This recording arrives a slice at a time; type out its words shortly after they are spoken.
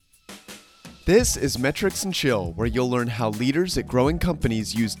This is Metrics and Chill, where you'll learn how leaders at growing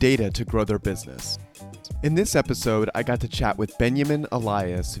companies use data to grow their business. In this episode, I got to chat with Benjamin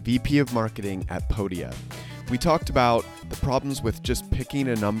Elias, VP of Marketing at Podia. We talked about the problems with just picking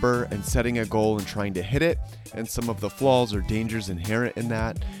a number and setting a goal and trying to hit it, and some of the flaws or dangers inherent in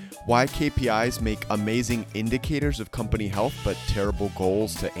that, why KPIs make amazing indicators of company health but terrible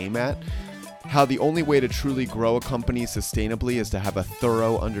goals to aim at, how the only way to truly grow a company sustainably is to have a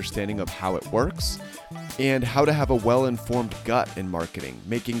thorough understanding of how it works, and how to have a well-informed gut in marketing,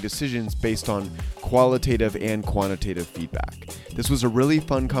 making decisions based on qualitative and quantitative feedback. This was a really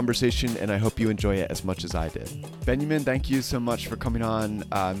fun conversation, and I hope you enjoy it as much as I did. Benjamin, thank you so much for coming on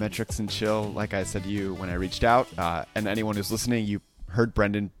Metrics and Chill. Like I said to you when I reached out, and anyone who's listening, you heard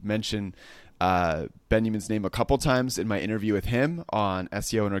Brendan mention Benjamin's name a couple times in my interview with him on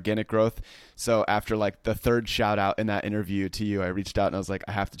SEO and organic growth. So after like the third shout out in that interview to you, I reached out and I was like,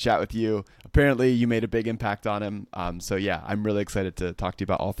 I have to chat with you. Apparently you made a big impact on him. So yeah, I'm really excited to talk to you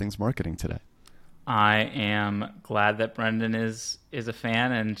about all things marketing today. I am glad that Brendan is a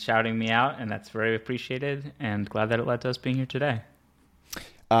fan and shouting me out, and that's very appreciated, and glad that it led to us being here today.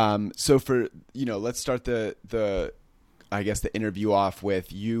 So for, let's start the interview off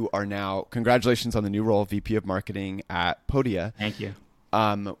with, you are now, congratulations on the new role, VP of Marketing at Podia. Thank you.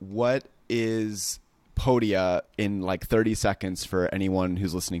 What is Podia in like 30 seconds for anyone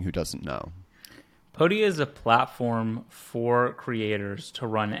who's listening who doesn't know? Podia is a platform for creators to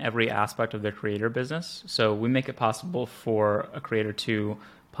run every aspect of their creator business. So we make it possible for a creator to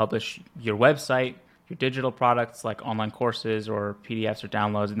publish your website, your digital products like online courses or PDFs or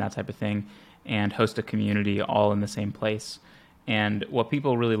downloads and that type of thing, and host a community all in the same place. And what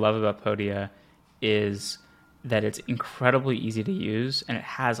people really love about Podia is that it's incredibly easy to use, and it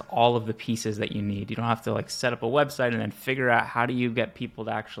has all of the pieces that you need. You don't have to like set up a website and then figure out how do you get people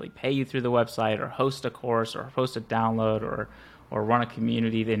to actually pay you through the website, or host a course, or host a download, or run a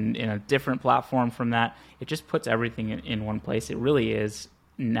community in a different platform from that. It just puts everything in one place. It really is,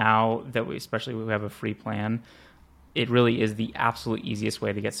 now that we have a free plan, it really is the absolute easiest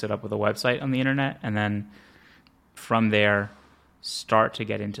way to get set up with a website on the internet, and then from there start to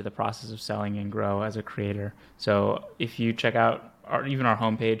get into the process of selling and grow as a creator. So if you check out our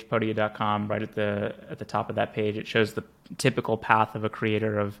homepage, podia.com, right at the top of that page, it shows the typical path of a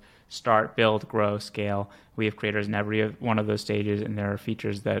creator of start, build, grow, scale. We have creators in every one of those stages, and there are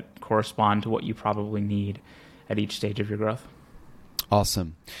features that correspond to what you probably need at each stage of your growth.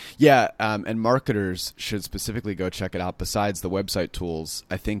 Awesome. Yeah, and marketers should specifically go check it out. Besides the website tools,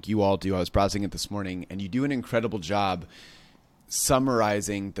 I think you all do. I was browsing it this morning, and you do an incredible job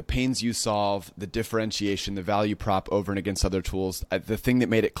summarizing the pains you solve, the differentiation, the value prop over and against other tools. The thing that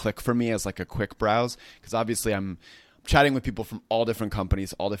made it click for me as like a quick browse, because obviously I'm chatting with people from all different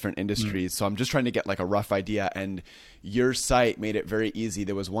companies, all different industries. So I'm just trying to get like a rough idea, and your site made it very easy.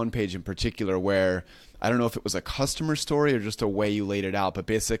 There was one page in particular where I don't know if it was a customer story or just a way you laid it out, but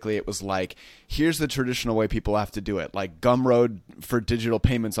basically it was like, here's the traditional way people have to do it, like Gumroad for digital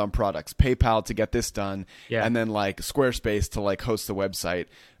payments on products, PayPal to get this done, and then like Squarespace to like host the website.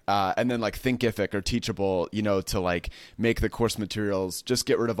 And then like Thinkific or Teachable, to like make the course materials, just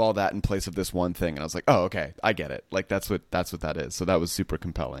get rid of all that in place of this one thing. And I was like, oh, okay, I get it. Like that's what that is. So that was super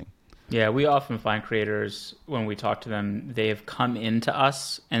compelling. Yeah, we often find creators, when we talk to them, they have come into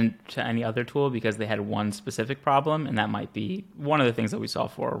us and to any other tool because they had one specific problem, and that might be one of the things that we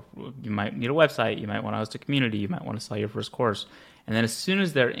solve for. You might need a website, you might want to host a community, you might want to sell your first course. And then as soon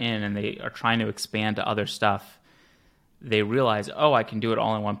as they're in and they are trying to expand to other stuff, they realize, oh, I can do it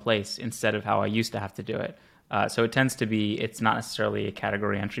all in one place instead of how I used to have to do it. So it tends to be, it's not necessarily a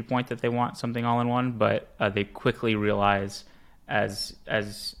category entry point that they want something all in one, but they quickly realize as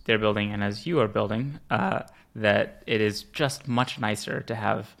they're building and as you are building that it is just much nicer to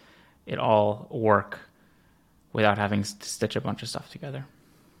have it all work without having to stitch a bunch of stuff together.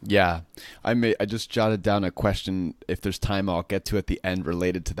 Yeah, I just jotted down a question. If there's time, I'll get to at the end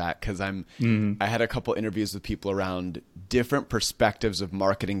related to that, because I had a couple interviews with people around different perspectives of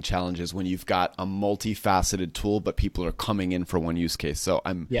marketing challenges when you've got a multifaceted tool, but people are coming in for one use case. So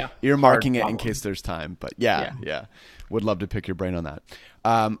I'm earmarking it in case there's time. But yeah, would love to pick your brain on that.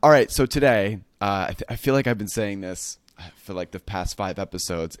 All right, so today I feel like I've been saying this for like the past 5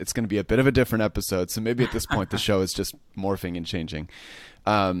 episodes. It's going to be a bit of a different episode, so maybe at this point the show is just morphing and changing.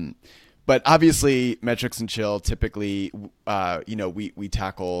 But obviously, Metrics and Chill, typically, we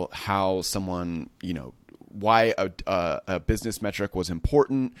tackle how someone, why a business metric was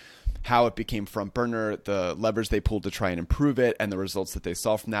important, how it became front burner, the levers they pulled to try and improve it, and the results that they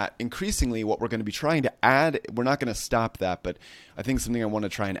saw from that. Increasingly, what we're going to be trying to add, we're not going to stop that, but I think something I want to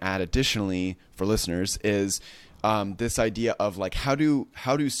try and add additionally for listeners is this idea of like how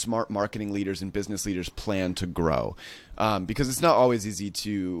do smart marketing leaders and business leaders plan to grow, because it's not always easy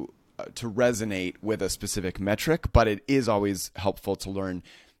to resonate with a specific metric, but it is always helpful to learn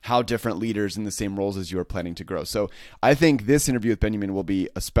how different leaders in the same roles as you are planning to grow. So I think this interview with Benjamin will be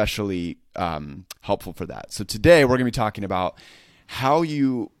especially helpful for that. So today we're going to be talking about how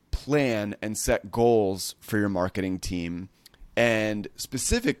you plan and set goals for your marketing team, and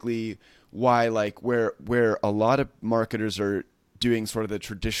specifically why, like, where a lot of marketers are doing sort of the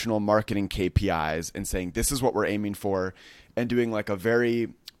traditional marketing KPIs and saying this is what we're aiming for, and doing like a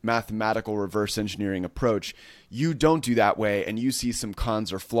very mathematical reverse engineering approach. You don't do that way, and you see some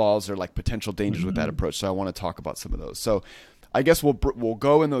cons or flaws or like potential dangers with that approach. So I want to talk about some of those. So I guess we'll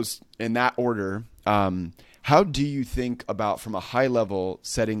go in that order. How do you think about, from a high level,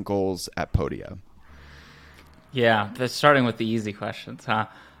 setting goals at Podia? Yeah, that's starting with the easy questions, huh?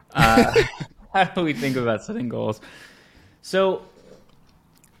 How do we think about setting goals? So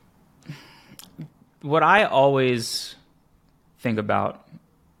what I always think about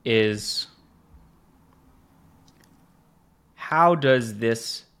is, how does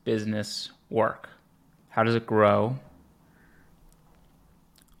this business work? How does it grow?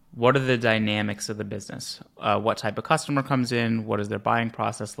 What are the dynamics of the business? What type of customer comes in? What does their buying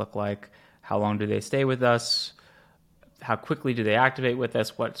process look like? How long do they stay with us? How quickly do they activate with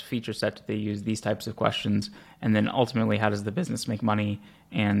us? What feature set do they use? These types of questions. And then ultimately, how does the business make money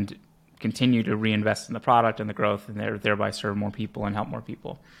and continue to reinvest in the product and the growth, and thereby serve more people and help more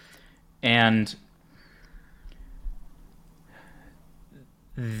people? And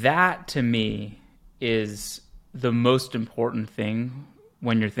that, to me, is the most important thing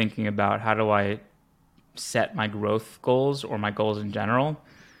when you're thinking about how do I set my growth goals or my goals in general,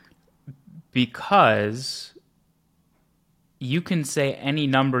 because you can say any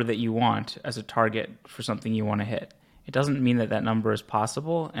number that you want as a target for something you want to hit. It doesn't mean that that number is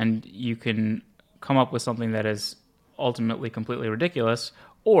possible, and you can come up with something that is ultimately completely ridiculous,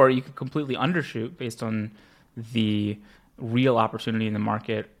 or you could completely undershoot based on the real opportunity in the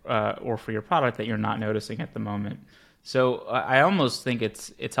market or for your product that you're not noticing at the moment. So I almost think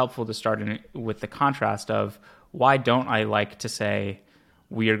it's helpful to start with the contrast of, why don't I like to say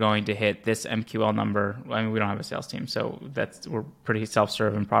we are going to hit this MQL number? I mean, we don't have a sales team, so we're pretty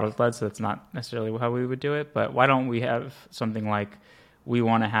self-serve and product-led, so that's not necessarily how we would do it. But why don't we have something like, we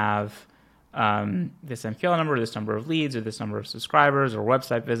want to have this MQL number, this number of leads, or this number of subscribers, or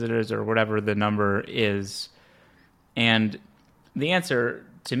website visitors, or whatever the number is? And the answer,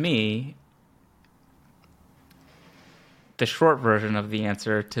 to me, the short version of the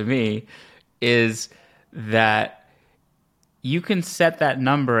answer to me, is that you can set that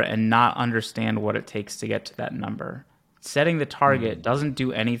number and not understand what it takes to get to that number. Setting the target doesn't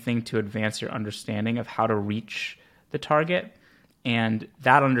do anything to advance your understanding of how to reach the target, and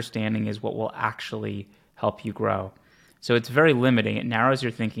that understanding is what will actually help you grow. So it's very limiting. It narrows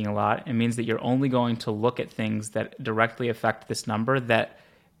your thinking a lot. It means that you're only going to look at things that directly affect this number, that,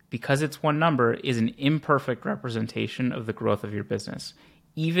 because it's one number, is an imperfect representation of the growth of your business.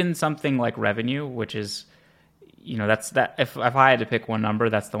 Even something like revenue, which is, that's that. If I had to pick one number,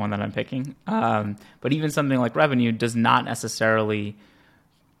 that's the one that I'm picking. But even something like revenue does not necessarily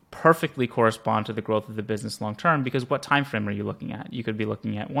perfectly correspond to the growth of the business long term, because what time frame are you looking at? You could be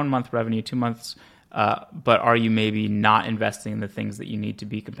looking at 1 month revenue, 2 months, but are you maybe not investing in the things that you need to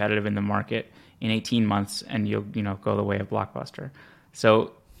be competitive in the market in 18 months, and you'll go the way of Blockbuster?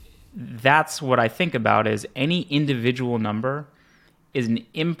 So that's what I think about, is any individual number is an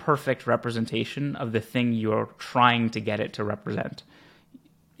imperfect representation of the thing you're trying to get it to represent.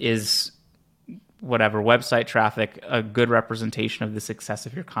 Is whatever website traffic a good representation of the success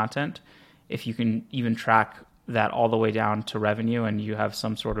of your content? If you can even track that all the way down to revenue, and you have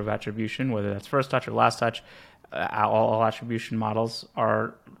some sort of attribution, whether that's first touch or last touch, all attribution models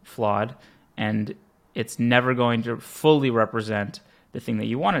are flawed, and it's never going to fully represent the thing that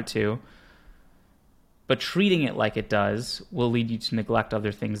you want it to. But treating it like it does will lead you to neglect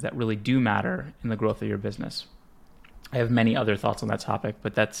other things that really do matter in the growth of your business. I have many other thoughts on that topic,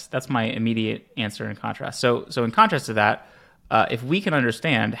 but that's my immediate answer in contrast. So in contrast to that, if we can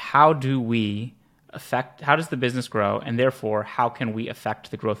understand how does the business grow, and therefore how can we affect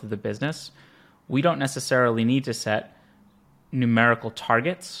the growth of the business, we don't necessarily need to set numerical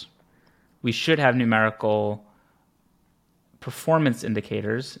targets. We should have numerical performance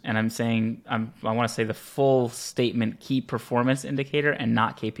indicators, and I'm saying I want to say the full statement key performance indicator and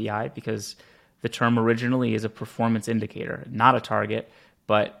not KPI, because the term originally is a performance indicator, not a target,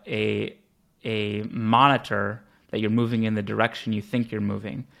 but a monitor that you're moving in the direction you think you're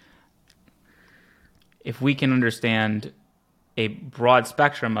moving. If we can understand a broad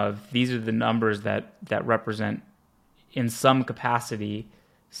spectrum of these are the numbers that represent in some capacity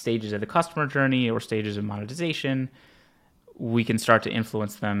stages of the customer journey or stages of monetization, we can start to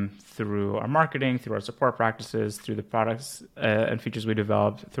influence them through our marketing, through our support practices, through the products and features we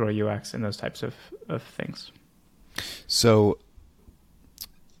develop, through our UX and those types of things. So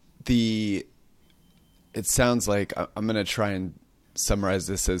it sounds like I'm going to try and summarize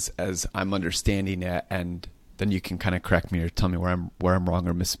this as I'm understanding it, and then you can kind of correct me or tell me where I'm wrong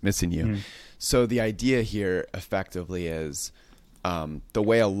or missing you. So the idea here effectively is the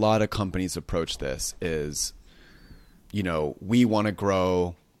way a lot of companies approach this is, we want to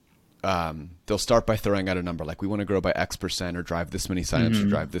grow. They'll start by throwing out a number like we want to grow by X% or drive this many signups or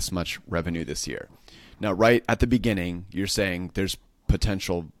drive this much revenue this year. Now, right at the beginning, you're saying there's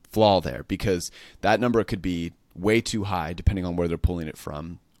potential flaw there because that number could be way too high depending on where they're pulling it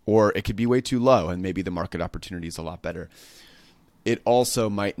from, or it could be way too low and maybe the market opportunity is a lot better. It also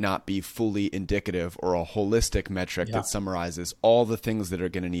might not be fully indicative or a holistic metric that summarizes all the things that are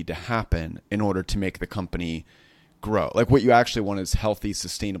going to need to happen in order to make the company grow. Like what you actually want is healthy,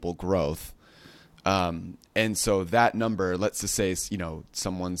 sustainable growth. And so that number, let's just say,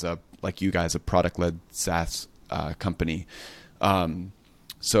 someone's like you guys, a product-led SaaS company.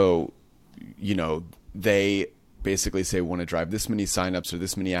 So, they basically say we want to drive this many signups or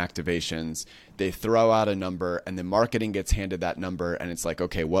this many activations. They throw out a number and then marketing gets handed that number and it's like,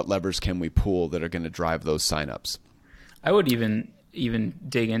 okay, what levers can we pull that are going to drive those signups? I would even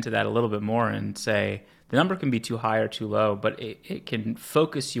dig into that a little bit more and say the number can be too high or too low, but it can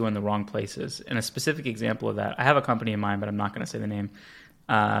focus you in the wrong places. And a specific example of that, I have a company in mind, but I'm not going to say the name.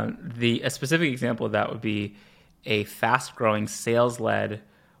 A specific example of that would be a fast-growing sales-led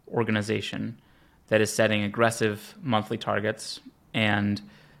organization that is setting aggressive monthly targets, and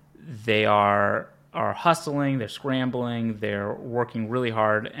they are hustling, they're scrambling, they're working really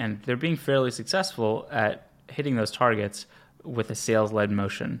hard, and they're being fairly successful at hitting those targets with a sales-led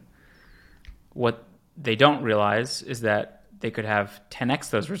motion. What they don't realize is that they could have 10x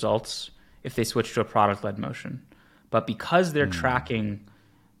those results if they switch to a product-led motion. But because they're tracking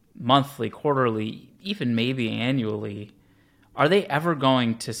monthly, quarterly, even maybe annually, are they ever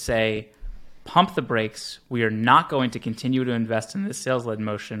going to say, pump the brakes, we are not going to continue to invest in this sales-led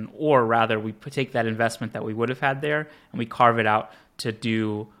motion, or rather we take that investment that we would have had there and we carve it out to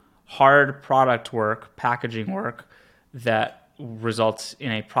do hard product work, packaging work that results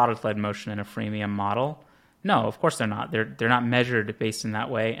in a product-led motion and a freemium model? No, of course they're not. They're not measured based in that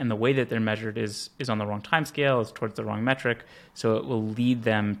way, and the way that they're measured is on the wrong time scale, is towards the wrong metric, so it will lead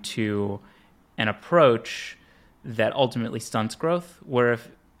them to an approach that ultimately stunts growth, where if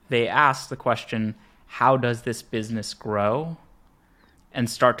they ask the question, how does this business grow, and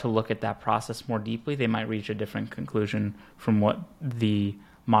start to look at that process more deeply, they might reach a different conclusion from what the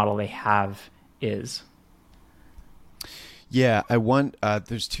model they have is. Yeah,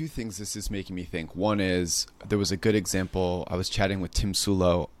 there's two things this is making me think. One is, there was a good example. I was chatting with Tim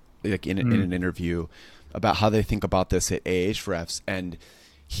Sulo in an interview about how they think about this at Ahrefs, and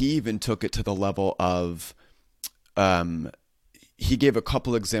he even took it to the level of, he gave a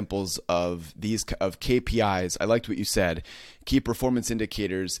couple examples of KPIs. I liked what you said, key performance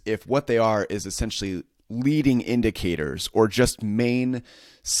indicators. If what they are is essentially leading indicators or just main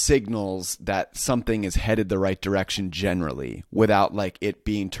signals that something is headed the right direction generally, without like it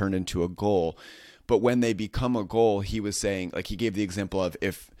being turned into a goal. But when they become a goal, he was saying, like, he gave the example of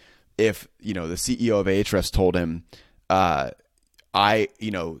if the CEO of Ahrefs told him,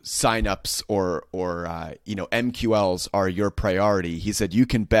 signups or MQLs are your priority. He said, you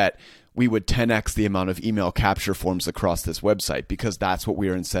can bet we would 10x the amount of email capture forms across this website because that's what we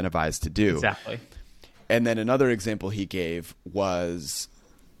are incentivized to do. Exactly. And then another example he gave was,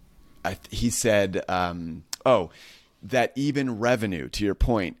 he said, that even revenue, to your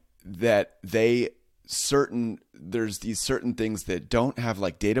point, that there's these certain things that don't have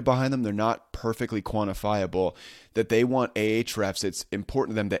like data behind them. They're not perfectly quantifiable, that they want Ahrefs. It's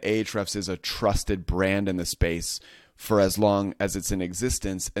important to them that Ahrefs is a trusted brand in the space for as long as it's in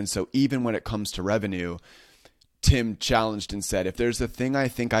existence. And so even when it comes to revenue, Tim challenged and said, if there's a thing I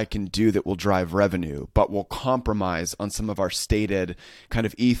think I can do that will drive revenue, but will compromise on some of our stated kind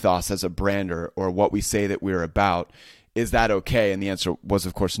of ethos as a brand or what we say that we're about, is that okay? And the answer was,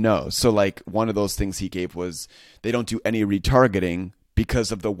 of course, no. So like one of those things he gave was they don't do any retargeting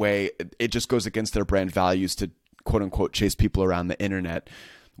because of the way it just goes against their brand values to quote unquote chase people around the internet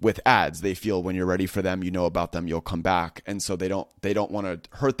with ads. They feel when you're ready for them, you know about them, you'll come back. And so they don't want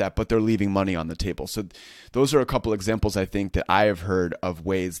to hurt that, but they're leaving money on the table. So those are a couple examples I think that I have heard of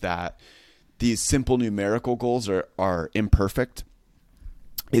ways that these simple numerical goals are imperfect.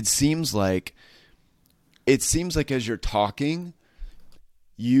 It seems like as you're talking,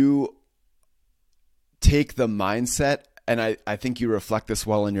 you take the mindset, and I think you reflect this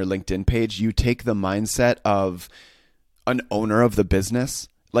well on your LinkedIn page, you take the mindset of an owner of the business.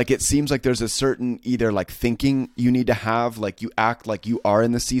 Like it seems like there's a certain either like thinking you need to have, like you act like you are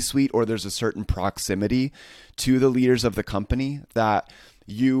in the C-suite, or there's a certain proximity to the leaders of the company that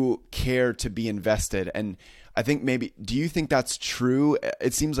you care to be invested. And I think maybe, do you think that's true?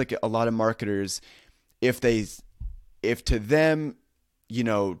 It seems like a lot of marketers, if to them, you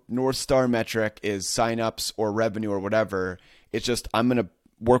know, North Star metric is signups or revenue or whatever, it's just, I'm going to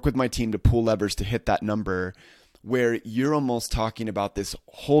work with my team to pull levers to hit that number, where you're almost talking about this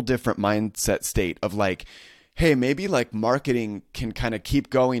whole different mindset state of like, hey, maybe like marketing can kind of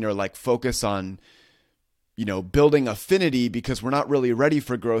keep going or like focus on, you know, building affinity because we're not really ready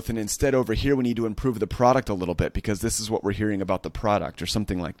for growth. And instead over here, we need to improve the product a little bit because this is what we're hearing about the product or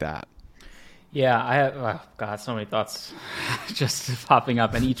something like that. Yeah, I have, oh God, so many thoughts just popping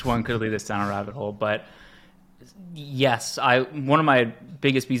up, and each one could lead us down a rabbit hole. But yes, one of my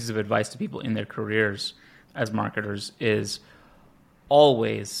biggest pieces of advice to people in their careers as marketers is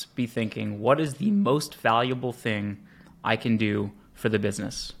always be thinking, what is the most valuable thing I can do for the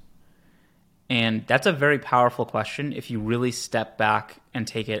business? And that's a very powerful question if you really step back and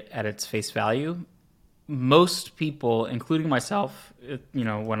take it at its face value. Most people, including myself, you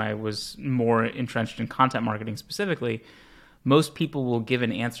know, when I was more entrenched in content marketing specifically, most people will give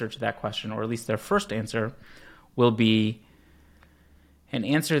an answer to that question, or at least their first answer will be an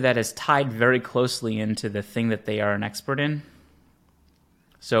answer that is tied very closely into the thing that they are an expert in.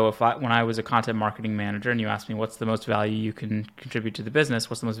 So when I was a content marketing manager and you asked me what's the most value you can contribute to the business,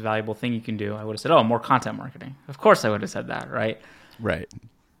 what's the most valuable thing you can do, I would have said, more content marketing. Of course I would have said that, right? Right.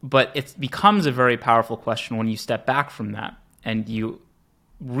 But it becomes a very powerful question when you step back from that and you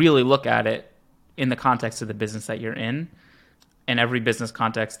really look at it in the context of the business that you're in. And every business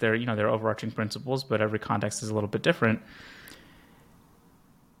context, there are overarching principles, but every context is a little bit different.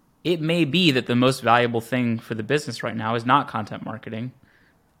 It may be that the most valuable thing for the business right now is not content marketing,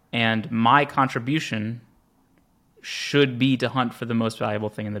 and my contribution should be to hunt for the most valuable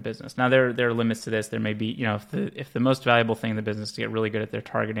thing in the business. Now, there are limits to this. There may be, if the most valuable thing in the business is to get really good at their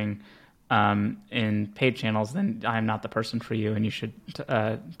targeting in paid channels, then I'm not the person for you, and you should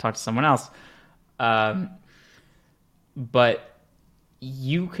talk to someone else. But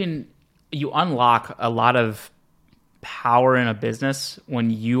you unlock a lot of power in a business when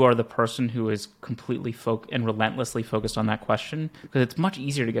you are the person who is completely and relentlessly focused on that question, because it's much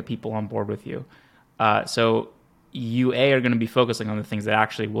easier to get people on board with you. So you, A, are going to be focusing on the things that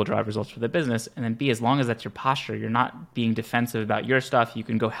actually will drive results for the business, and then B, as long as that's your posture, you're not being defensive about your stuff, you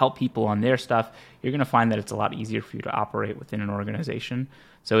can go help people on their stuff, you're going to find that it's a lot easier for you to operate within an organization.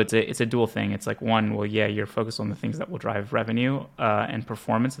 So it's a dual thing. It's like, one, well, yeah, you're focused on the things that will drive revenue and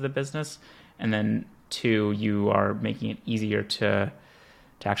performance of the business, and then two, you are making it easier to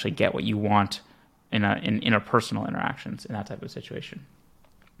actually get what you want in interpersonal interactions in that type of situation.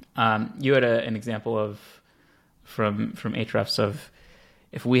 You had an example from Ahrefs of,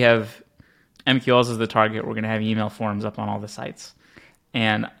 if we have MQLs as the target, we're going to have email forms up on all the sites.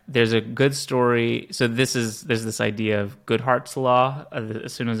 And there's a good story. So there's this idea of Goodhart's law.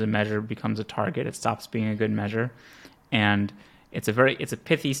 As soon as a measure becomes a target, it stops being a good measure. And it's a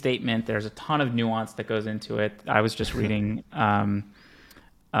pithy statement. There's a ton of nuance that goes into it. I was just reading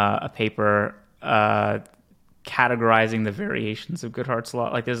a paper categorizing the variations of Goodhart's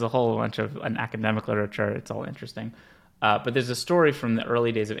law. Like, there's a whole bunch of an academic literature. It's all interesting. But there's a story from the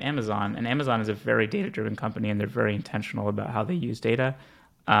early days of Amazon, and Amazon is a very data-driven company, and they're very intentional about how they use data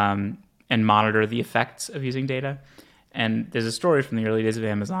and monitor the effects of using data. And there's a story from the early days of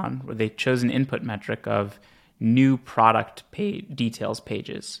Amazon where they chose an input metric of new product details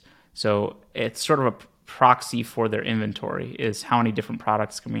pages. So it's sort of a proxy for their inventory, is how many different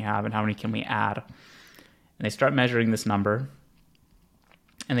products can we have and how many can we add. And they start measuring this number,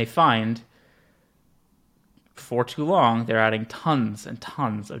 and they find for too long they're adding tons and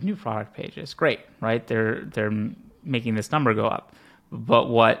tons of new product pages. Great, right? They're making this number go up. But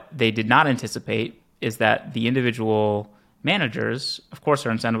what they did not anticipate is that the individual managers, of course,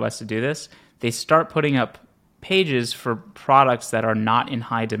 are incentivized to do this. They start putting up pages for products that are not in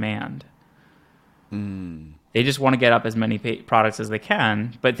high demand. They just want to get up as many products as they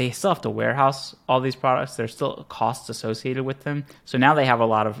can, but they still have to warehouse all these products. There's still costs associated with them. So now they have a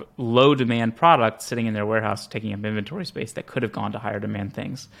lot of low demand products sitting in their warehouse taking up inventory space that could have gone to higher demand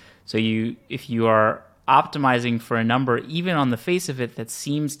things. So if you are optimizing for a number, even on the face of it, that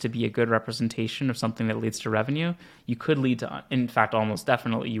seems to be a good representation of something that leads to revenue, you could lead to, in fact, almost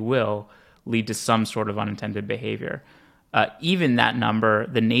definitely you will lead to some sort of unintended behavior. Even that number,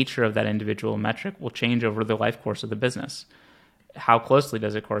 the nature of that individual metric will change over the life course of the business. How closely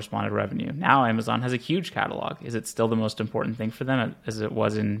does it correspond to revenue? Now Amazon has a huge catalog. Is it still the most important thing for them as it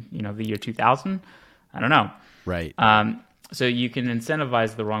was in the year 2000? I don't know. Right. So you can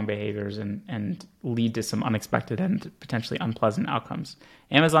incentivize the wrong behaviors and lead to some unexpected and potentially unpleasant outcomes.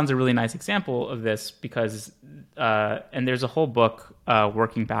 Amazon's a really nice example of this because, and there's a whole book,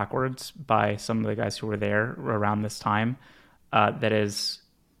 Working Backwards, by some of the guys who were there around this time, that is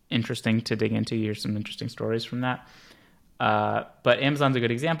interesting to dig into. Here's some interesting stories from that. But Amazon's a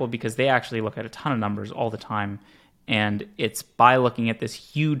good example because they actually look at a ton of numbers all the time. And it's by looking at this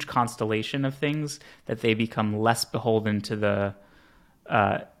huge constellation of things that they become less beholden to the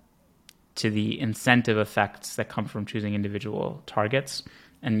incentive effects that come from choosing individual targets.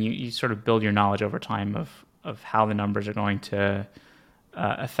 And you sort of build your knowledge over time of how the numbers are going to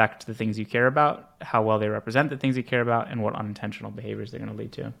affect the things you care about, how well they represent the things you care about, and what unintentional behaviors they're going to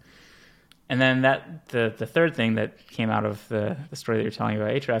lead to. And then the third thing that came out of the story that you're telling about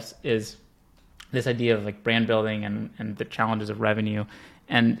Ahrefs is this idea of like brand building and the challenges of revenue.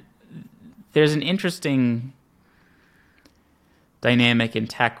 And there's an interesting dynamic in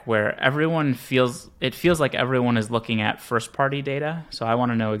tech where it feels like everyone is looking at first party data. So I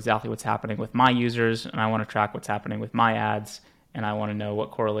want to know exactly what's happening with my users, and I want to track what's happening with my ads, and I want to know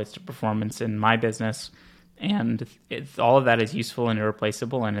what correlates to performance in my business. And all of that is useful and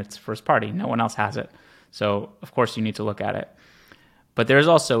irreplaceable, and it's first party. No one else has it. So of course you need to look at it. But there's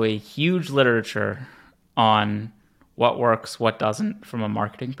also a huge literature on what works, what doesn't from a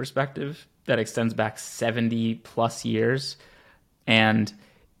marketing perspective that extends back 70 plus years. And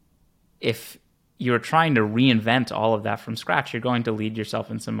if you're trying to reinvent all of that from scratch, you're going to lead yourself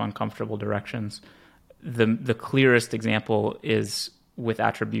in some uncomfortable directions. The clearest example is with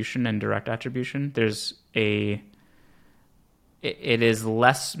attribution and direct attribution. It is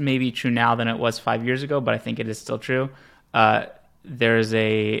less maybe true now than it was 5 years ago, but I think it is still true. There's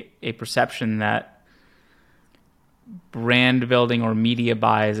a perception that brand building or media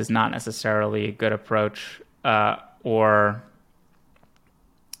buys is not necessarily a good approach, or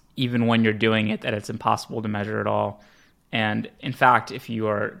even when you're doing it, that it's impossible to measure at all. And in fact, if you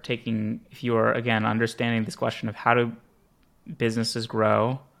are again understanding this question of how do businesses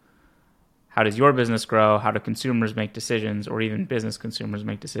grow, how does your business grow, how do consumers make decisions, or even business consumers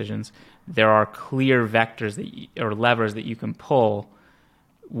make decisions, there are clear vectors or levers that you can pull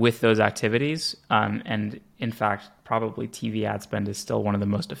with those activities. And in fact, probably TV ad spend is still one of the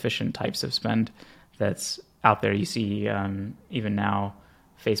most efficient types of spend that's out there. You see even now,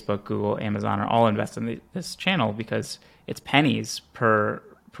 Facebook, Google, Amazon are all invested in this channel because it's pennies per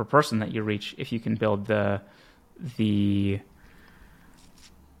person that you reach if you can build the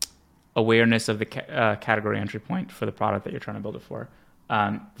awareness of the category entry point for the product that you're trying to build it for.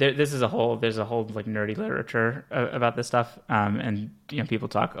 There's a whole like nerdy literature about this stuff, and people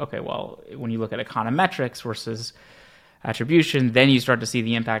talk. Okay, well, when you look at econometrics versus attribution, then you start to see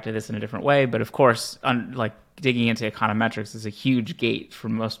the impact of this in a different way. But of course, like digging into econometrics is a huge gate for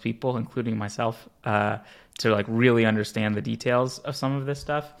most people, including myself, to like really understand the details of some of this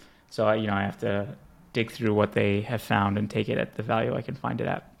stuff. So I have to dig through what they have found and take it at the value I can find it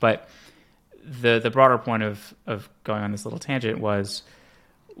at. But the broader point of going on this little tangent was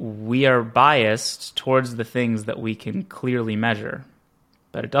we are biased towards the things that we can clearly measure,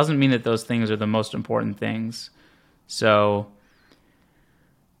 but it doesn't mean that those things are the most important things. So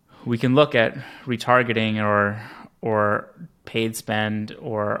we can look at retargeting or paid spend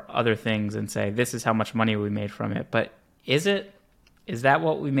or other things and say, this is how much money we made from it. But is that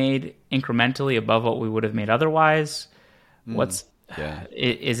what we made incrementally above what we would have made otherwise? Is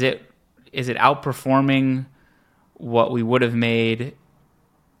it outperforming what we would have made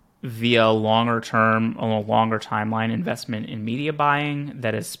via a longer timeline investment in media buying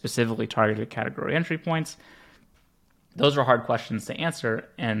that is specifically targeted category entry points? Those are hard questions to answer,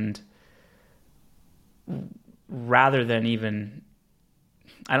 and rather than even,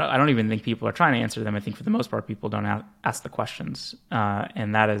 I don't even think people are trying to answer them. I think for the most part, people don't ask the questions,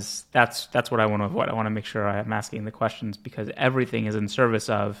 and that's what I want to avoid. I want to make sure I'm asking the questions because everything is in service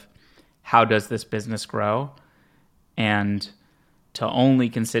of how does this business grow, And to only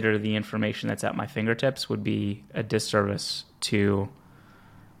consider the information that's at my fingertips would be a disservice to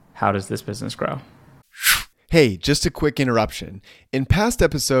how does this business grow. Hey, just a quick interruption. In past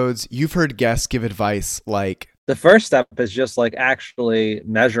episodes, you've heard guests give advice like, the first step is just like actually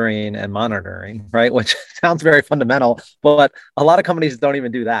measuring and monitoring, right? Which sounds very fundamental, but a lot of companies don't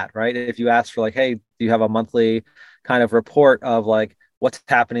even do that, right? If you ask for like, hey, do you have a monthly kind of report of like what's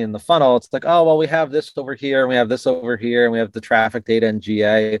happening in the funnel? It's like, oh, well, we have this over here and we have this over here and we have the traffic data in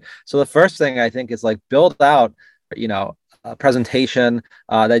GA. So the first thing I think is like build out, a presentation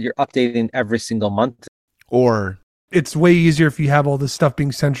that you're updating every single month. Or it's way easier if you have all this stuff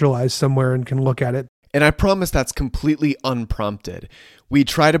being centralized somewhere and can look at it. And I promise that's completely unprompted. We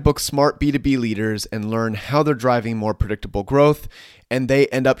try to book smart B2B leaders and learn how they're driving more predictable growth, and they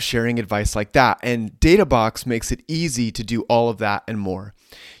end up sharing advice like that. And DataBox makes it easy to do all of that and more.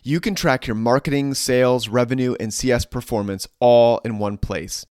 You can track your marketing, sales, revenue, and CS performance all in one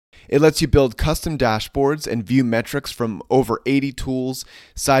place. It lets you build custom dashboards and view metrics from over 80 tools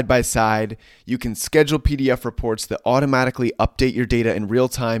side by side. You can schedule PDF reports that automatically update your data in real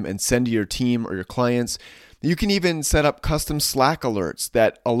time and send to your team or your clients. You can even set up custom Slack alerts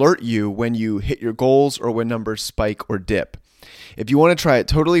that alert you when you hit your goals or when numbers spike or dip. If you want to try it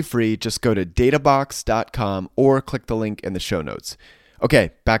totally free, just go to databox.com or click the link in the show notes.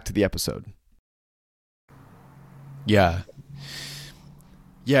 Okay, back to the episode. Yeah,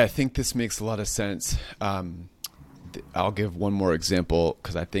 I think this makes a lot of sense. I'll give one more example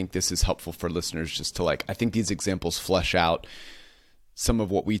because I think this is helpful for listeners just to I think these examples flesh out some of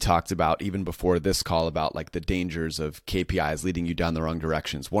what we talked about even before this call about like the dangers of KPIs leading you down the wrong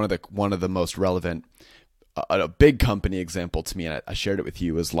directions. One of the most relevant, a big company example to me, and I shared it with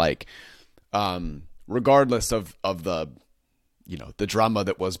you, is like, regardless of the, the drama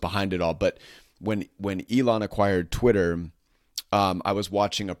that was behind it all, but when Elon acquired Twitter, I was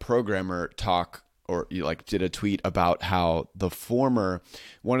watching a programmer talk or did a tweet about how the former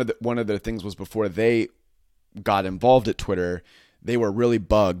one of the things was before they got involved at Twitter, they were really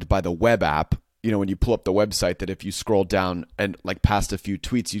bugged by the web app. When you pull up the website, that if you scroll down and past a few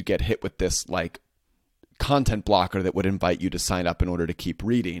tweets, you'd get hit with this content blocker that would invite you to sign up in order to keep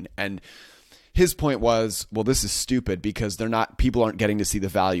reading. And his point was, well, this is stupid because people aren't getting to see the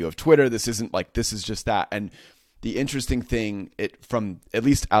value of Twitter. This isn't this is just that. And the interesting thing, from at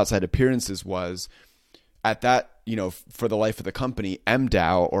least outside appearances, was at that, for the life of the company,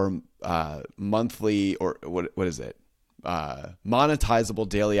 MDAO, or monthly, or what is it? Monetizable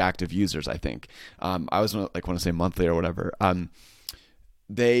daily active users, I think. I always want to say monthly or whatever.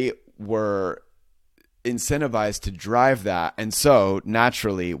 They were incentivized to drive that, and so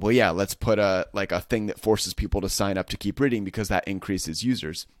naturally, well, yeah, let's put a thing that forces people to sign up to keep reading because that increases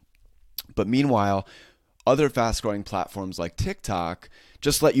users. But meanwhile, other fast-growing platforms like TikTok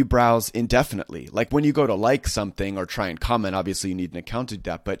just let you browse indefinitely. Like when you go to something or try and comment, obviously you need an account to do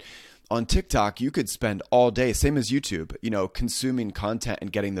that. But on TikTok, you could spend all day, same as YouTube, consuming content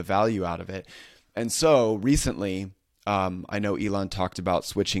and getting the value out of it. And so recently, I know Elon talked about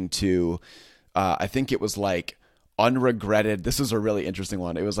switching to, I think it was unregretted. This is a really interesting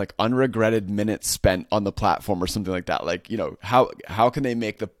one. It was unregretted minutes spent on the platform or something like that. How can they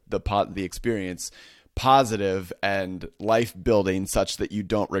make the experience positive and life building such that you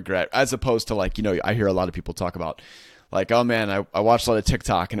don't regret, as opposed to I hear a lot of people talk about oh man, I watched a lot of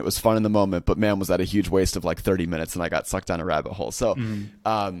TikTok and it was fun in the moment, but man, was that a huge waste of 30 minutes and I got sucked down a rabbit hole. So,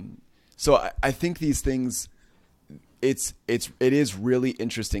 so I think these things, it is really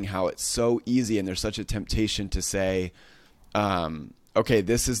interesting how it's so easy and there's such a temptation to say, okay,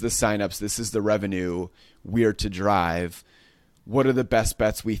 this is the signups, this is the revenue we're to drive. What are the best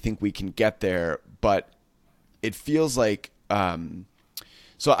bets we think we can get there? But it feels like,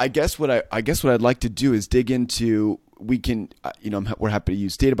 so I guess what I'd like to do is dig into, we're happy to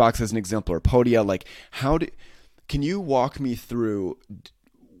use DataBox as an example, or Podia. Can you walk me through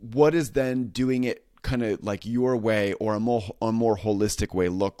what is then doing it kind of your way, or a more holistic way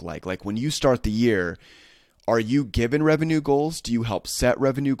look like? When you start the year, are you given revenue goals? Do you help set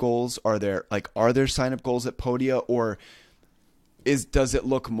revenue goals? Are there sign up goals at Podia, or does it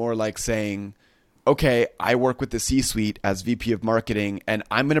look more like saying, okay, I work with the C-suite as VP of marketing, and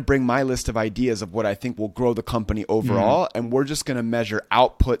I'm going to bring my list of ideas of what I think will grow the company overall, and we're just going to measure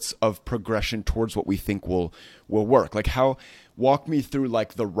outputs of progression towards what we think will work. Walk me through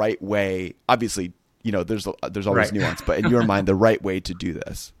the right way. Obviously, there's always nuance, but in your mind, the right way to do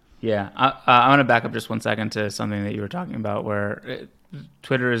this. Yeah, I want to back up just 1 second to something that you were talking about, where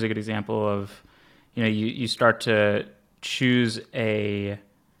Twitter is a good example of, you start to choose a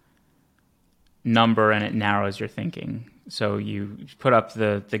number and it narrows your thinking. So you put up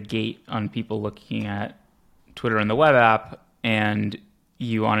the gate on people looking at Twitter and the web app, and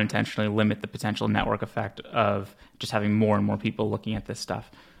you unintentionally limit the potential network effect of just having more and more people looking at this stuff.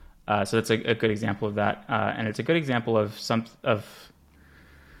 So that's a good example of that, and it's a good example of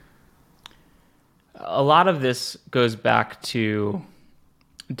a lot of this goes back to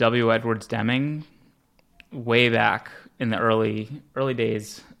W. Edwards Deming, way back in the early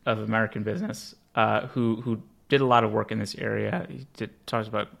days of American business, who did a lot of work in this area. He talks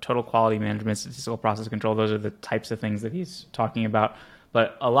about total quality management, statistical process control. Those are the types of things that he's talking about.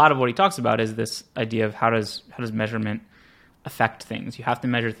 But a lot of what he talks about is this idea of how does measurement affect things. You have to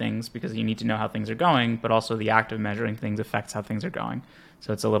measure things because you need to know how things are going, but also the act of measuring things affects how things are going.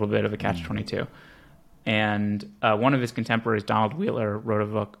 So it's a little bit of a catch-22. And one of his contemporaries, Donald Wheeler,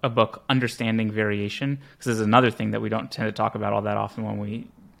 wrote a book, Understanding Variation. This is another thing that we don't tend to talk about all that often when we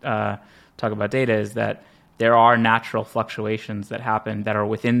talk about data, is that there are natural fluctuations that happen that are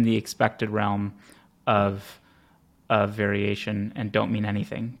within the expected realm of variation and don't mean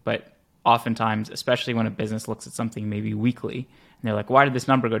anything. But oftentimes, especially when a business looks at something maybe weekly, and they're like, why did this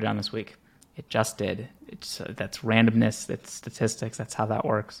number go down this week? It just did. That's randomness, that's statistics, that's how that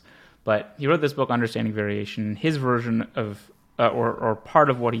works. But he wrote this book, Understanding Variation. His version of, or part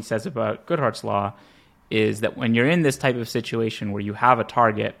of what he says about Goodhart's law is that when you're in this type of situation where you have a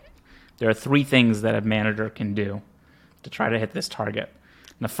target, there are three things that a manager can do to try to hit this target.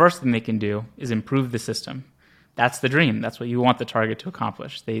 And the first thing they can do is improve the system. That's the dream. That's what you want the target to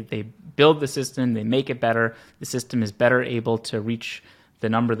accomplish. They build the system, they make it better. The system is better able to reach the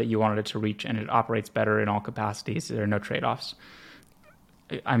number that you wanted it to reach, and it operates better in all capacities. There are no trade-offs.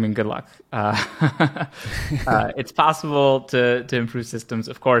 I mean, good luck. It's possible to improve systems,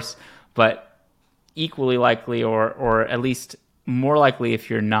 of course, but equally likely, or at least more likely if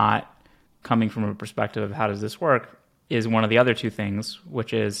you're not coming from a perspective of how does this work, is one of the other two things,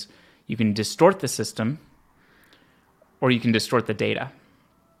 which is you can distort the system or you can distort the data.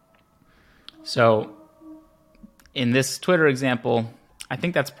 So in this Twitter example, I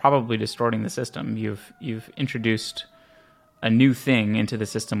think that's probably distorting the system. You've introduced a new thing into the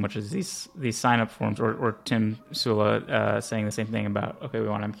system, which is these sign-up forms, or Tim Sula saying the same thing about, okay, we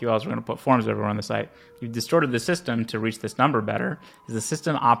want MQLs, we're going to put forms everywhere on the site. You've distorted the system to reach this number better. Is the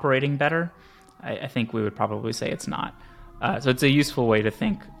system operating better? I think we would probably say it's not. So it's a useful way to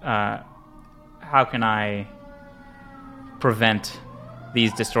think, how can I prevent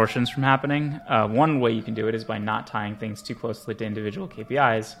these distortions from happening? One way you can do it is by not tying things too closely to individual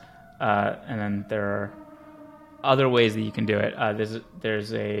KPIs, and then there are other ways that you can do it.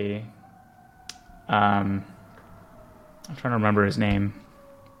 There's a I'm trying to remember his name.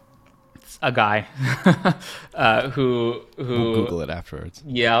 It's a guy who We'll Google it afterwards.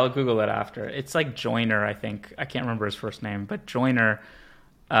 Yeah, I'll Google it after. It's like Joyner, I think. I can't remember his first name, but Joyner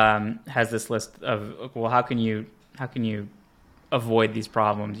has this list of, well, how can you avoid these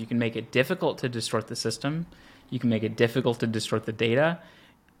problems? You can make it difficult to distort the system. You can make it difficult to distort the data,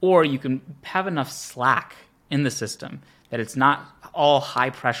 or you can have enough slack in the system that it's not all high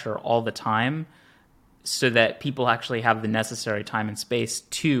pressure all the time, so that people actually have the necessary time and space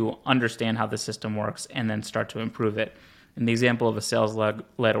to understand how the system works and then start to improve it. In the example of a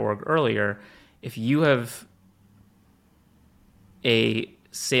sales-led org earlier, if you have a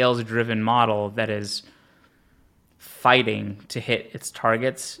sales-driven model that is fighting to hit its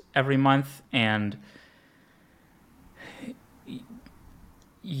targets every month, and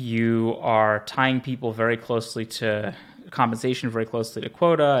you are tying people very closely to compensation, very closely to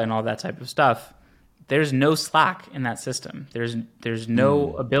quota, and all that type of stuff, there's no slack in that system. There's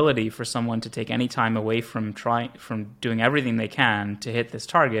no ability for someone to take any time away from doing everything they can to hit this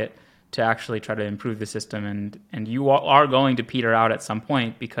target to actually try to improve the system. And you are going to peter out at some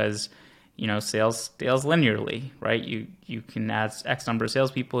point, because sales scales linearly, right? You can add X number of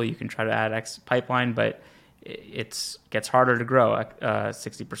salespeople, you can try to add X pipeline, but it gets harder to grow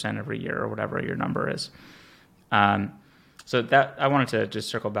 60% every year, or whatever your number is. So that I wanted to just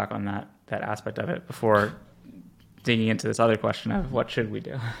circle back on that aspect of it before digging into this other question of what should we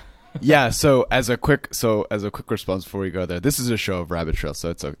do. Yeah. So as a quick response before we go there, this is a show of rabbit trails, so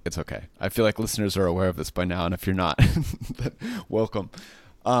it's okay. I feel like listeners are aware of this by now, and if you're not, welcome.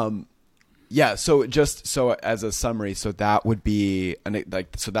 Yeah. So as a summary, so that would be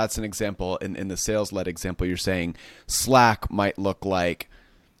so that's an example in the sales-led example. You're saying Slack might look like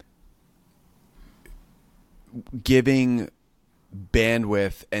giving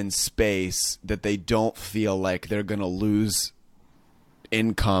bandwidth and space that they don't feel like they're going to lose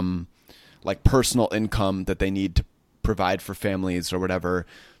income, like personal income that they need to provide for families or whatever,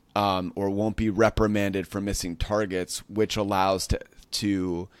 or won't be reprimanded for missing targets, which allows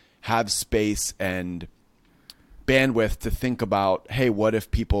to have space and bandwidth to think about, hey, what if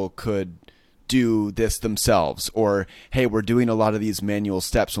people could do this themselves? Or, hey, we're doing a lot of these manual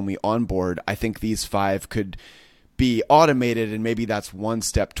steps when we onboard. I think these 5 could be automated, and maybe that's one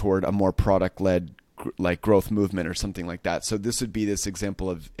step toward a more product-led like growth movement or something like that. So this would be this example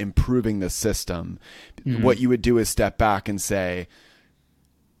of improving the system. Mm-hmm. What you would do is step back and say,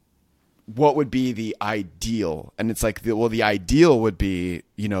 what would be the ideal? And it's like, the ideal would be,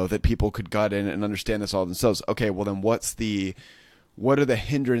 that people could gut in and understand this all themselves. Okay, well then what are the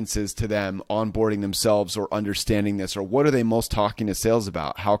hindrances to them onboarding themselves or understanding this? Or what are they most talking to sales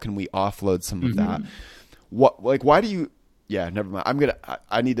about? How can we offload some of that? Why do you, yeah, never mind.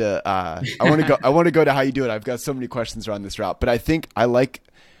 I want to go to how you do it. I've got so many questions around this route, but I think I like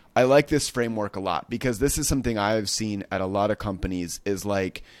this framework a lot, because this is something I've seen at a lot of companies is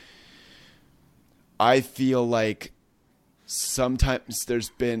like, I feel like sometimes there's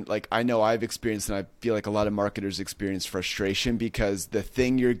been like, I know I've experienced, and I feel like a lot of marketers experience frustration because the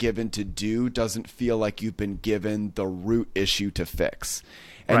thing you're given to do doesn't feel like you've been given the root issue to fix.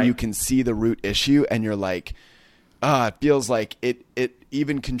 And right. You can see the root issue and you're like, it feels like it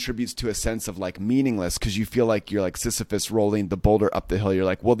even contributes to a sense of like meaningless, because you feel like you're like Sisyphus rolling the boulder up the hill. You're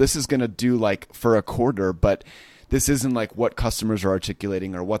like, well, this is going to do like for a quarter, but this isn't like what customers are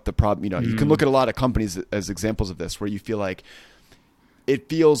articulating or what the problem, You can look at a lot of companies as examples of this, where you feel like it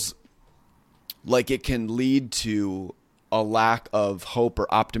feels like it can lead to a lack of hope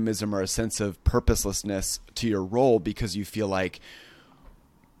or optimism or a sense of purposelessness to your role, because you feel like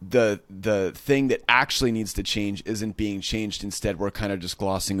the thing that actually needs to change isn't being changed. Instead, we're kind of just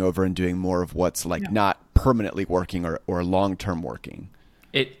glossing over and doing more of what's like not permanently working or long-term working.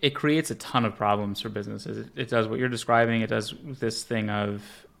 It creates a ton of problems for businesses. It does what you're describing. It does this thing of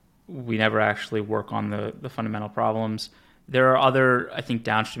we never actually work on the fundamental problems. There are other, I think,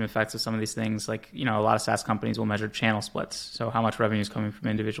 downstream effects of some of these things. Like, a lot of SaaS companies will measure channel splits. So how much revenue is coming from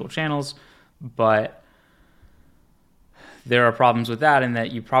individual channels. But there are problems with that in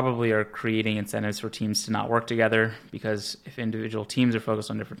that you probably are creating incentives for teams to not work together, because if individual teams are focused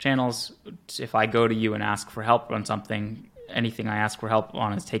on different channels, if I go to you and ask for help on something, anything I ask for help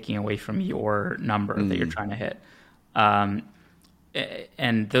on is taking away from your number that you're trying to hit.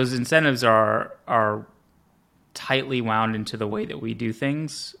 And those incentives are tightly wound into the way that we do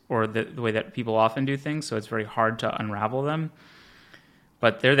things, or the way that people often do things. So it's very hard to unravel them.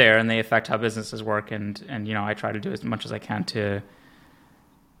 But they're there and they affect how businesses work. And I try to do as much as I can to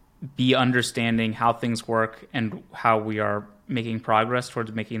be understanding how things work and how we are making progress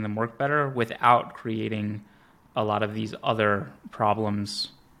towards making them work better without creating a lot of these other problems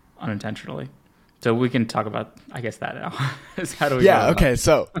unintentionally. So we can talk about, I guess, that now. How do we okay.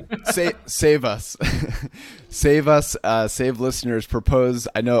 So save us, save listeners, propose.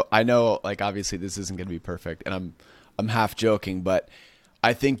 I know, like, obviously this isn't going to be perfect, and I'm half joking, but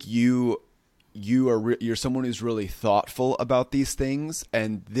I think you're someone who's really thoughtful about these things.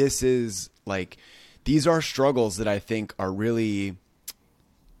 And this is like, these are struggles that I think are really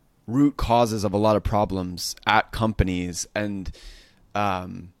root causes of a lot of problems at companies. And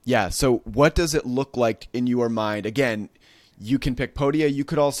so what does it look like in your mind? Again, you can pick Podia. You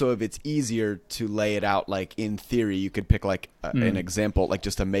could also, if it's easier to lay it out, like in theory, you could pick like an example, like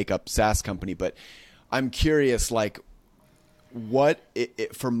just a makeup SaaS company. But I'm curious, like, what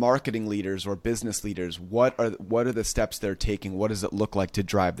for marketing leaders or business leaders, what are the steps they're taking? What does it look like to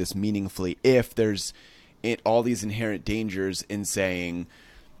drive this meaningfully? If there's all these inherent dangers in saying,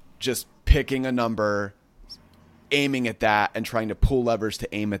 just picking a number, aiming at that, and trying to pull levers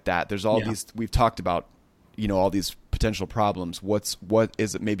to aim at that. There's all these, we've talked about, all these potential problems. What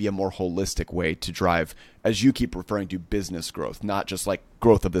is it, maybe a more holistic way to drive, as you keep referring to, business growth, not just like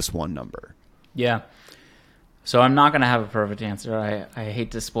growth of this one number? Yeah. So I'm not going to have a perfect answer. I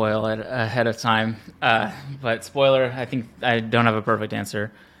hate to spoil it ahead of time. But spoiler, I think I don't have a perfect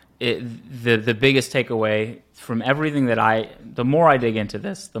answer. The biggest takeaway from everything the more I dig into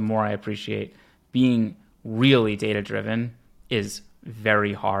this, the more I appreciate being really data-driven is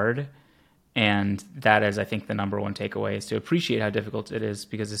very hard. And that is, I think, the number one takeaway, is to appreciate how difficult it is,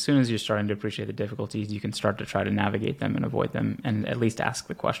 because as soon as you're starting to appreciate the difficulties, you can start to try to navigate them and avoid them, and at least ask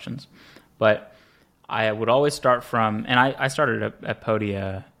the questions. But I would always start from, and I started at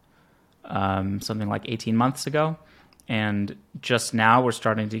Podia something like 18 months ago, and just now we're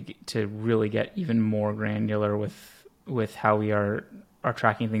starting to really get even more granular with how we are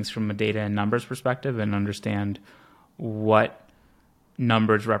tracking things from a data and numbers perspective, and understand what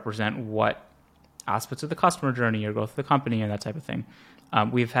numbers represent what aspects of the customer journey or growth of the company and that type of thing.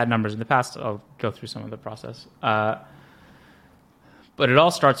 We've had numbers in the past. I'll go through some of the process. But it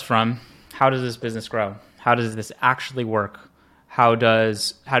all starts from, how does this business grow? How does this actually work? How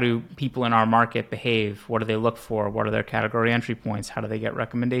do people in our market behave? What do they look for? What are their category entry points? How do they get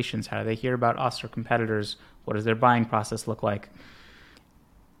recommendations? How do they hear about us or competitors? What does their buying process look like?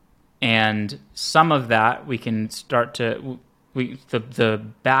 And some of that we can start to, the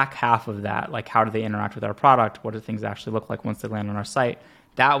back half of that, like how do they interact with our product? What do things actually look like once they land on our site?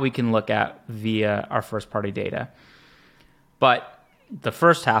 That we can look at via our first party data. But the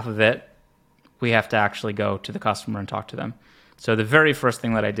first half of it, we have to actually go to the customer and talk to them. So the very first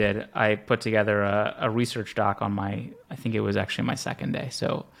thing that I did, I put together a research doc on I think it was actually my second day.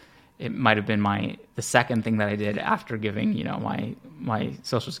 So it might have been the second thing that I did after giving, my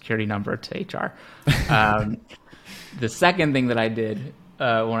social security number to HR. The second thing that I did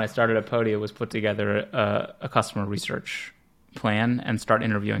when I started at Podia was put together a customer research plan and start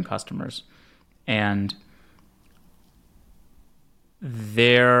interviewing customers. And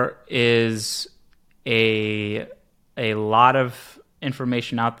there is a lot of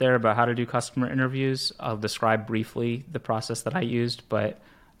information out there about how to do customer interviews. I'll describe briefly the process that I used, but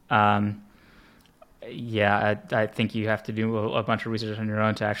I think you have to do a bunch of research on your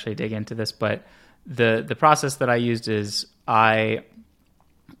own to actually dig into this. But the process that I used is for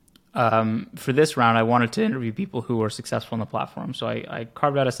this round, I wanted to interview people who were successful on the platform. So I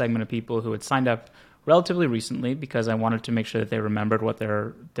carved out a segment of people who had signed up relatively recently because I wanted to make sure that they remembered what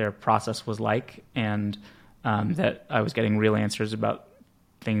their process was like, and that I was getting real answers about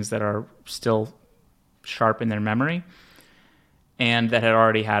things that are still sharp in their memory, and that had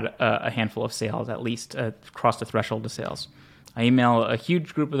already had a handful of sales, at least crossed the threshold of sales. I email a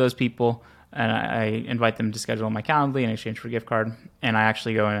huge group of those people, and I invite them to schedule on my Calendly in exchange for a gift card, and I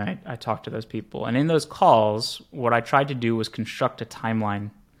actually go and I talk to those people. And in those calls, what I tried to do was construct a timeline.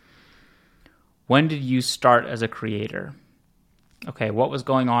 When did you start as a creator? Okay, what was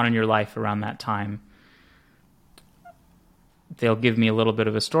going on in your life around that time? They'll give me a little bit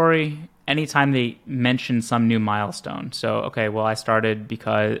of a story. Anytime they mention some new milestone. So, okay, well, I started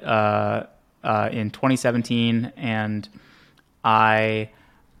because in 2017, and should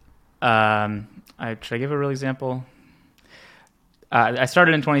I give a real example? I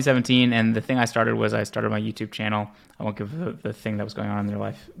started in 2017, and the thing I started was I started my YouTube channel. I won't give the thing that was going on in their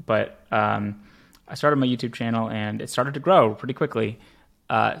life, but I started my YouTube channel, and it started to grow pretty quickly.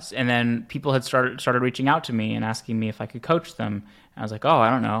 And then people had started reaching out to me and asking me if I could coach them. And I was like, oh, I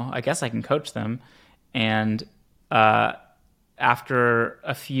don't know. I guess I can coach them. And after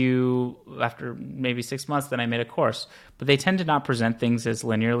maybe 6 months, then I made a course. But they tend to not present things as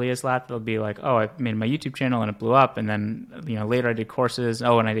linearly as that. They'll be like, oh, I made my YouTube channel and it blew up. And then, later I did courses.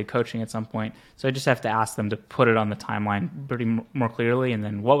 Oh, and I did coaching at some point. So I just have to ask them to put it on the timeline pretty more clearly. And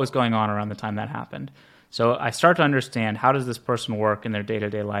then what was going on around the time that happened. So I start to understand, how does this person work in their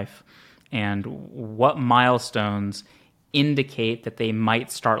day-to-day life, and what milestones indicate that they might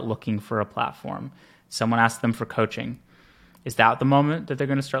start looking for a platform. Someone asks them for coaching. Is that the moment that they're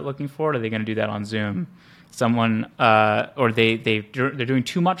going to start looking for it? Or are they going to do that on Zoom? Someone, or they're doing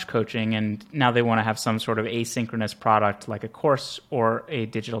too much coaching, and now they want to have some sort of asynchronous product like a course or a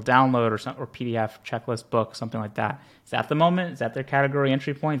digital download or PDF checklist book, something like that. Is that the moment? Is that their category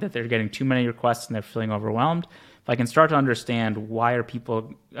entry point, that they're getting too many requests and they're feeling overwhelmed? If I can start to understand why are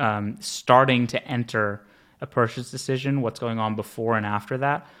people starting to enter a purchase decision, what's going on before and after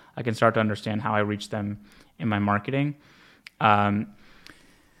that, I can start to understand how I reach them in my marketing. I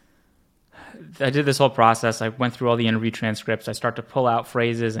did this whole process. I went through all the interview transcripts. I start to pull out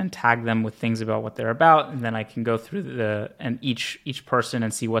phrases and tag them with things about what they're about, and then I can go through each person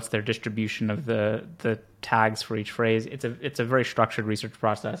and see what's their distribution of the tags for each phrase. It's a very structured research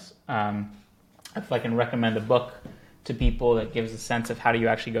process. If I can recommend a book to people that gives a sense of how do you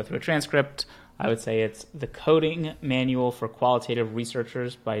actually go through a transcript, I would say it's The Coding Manual for Qualitative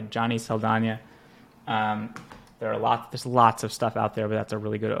Researchers by Johnny Saldana. There's lots of stuff out there, but that's a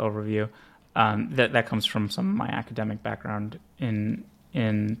really good overview. That comes from some of my academic background in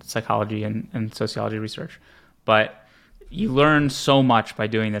psychology and sociology research. But you learn so much by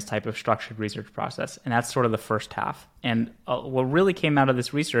doing this type of structured research process, and that's sort of the first half. And what really came out of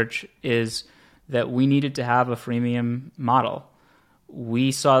this research is that we needed to have a freemium model.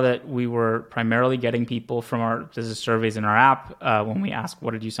 We saw that we were primarily getting people from there's surveys in our app when we ask,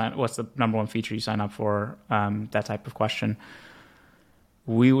 what's the number one feature you sign up for, that type of question.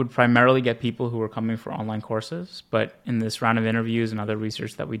 We would primarily get people who were coming for online courses, but in this round of interviews and other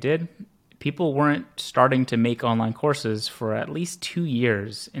research that we did, people weren't starting to make online courses for at least 2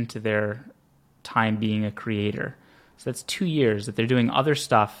 years into their time being a creator. So that's 2 years that they're doing other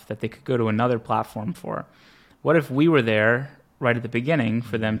stuff that they could go to another platform for. What if we were there right at the beginning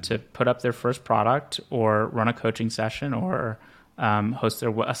for them to put up their first product or run a coaching session or host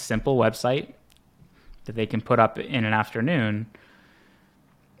a simple website that they can put up in an afternoon?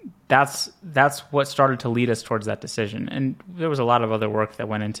 That's what started to lead us towards that decision. And there was a lot of other work that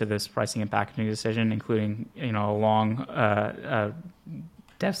went into this pricing and packaging decision, including a long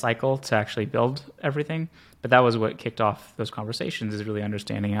dev cycle to actually build everything. But that was what kicked off those conversations, is really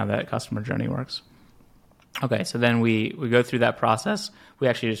understanding how that customer journey works. Okay, so then we go through that process. We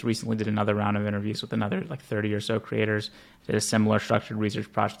actually just recently did another round of interviews with another 30 or so creators, did a similar structured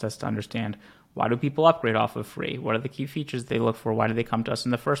research process to understand, why do people upgrade off of free? What are the key features they look for? Why do they come to us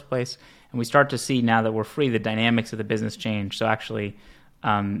in the first place? And we start to see, now that we're free, the dynamics of the business change. So actually,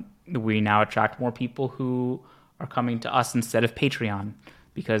 we now attract more people who are coming to us instead of Patreon,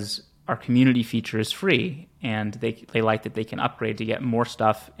 because our community feature is free, and they like that they can upgrade to get more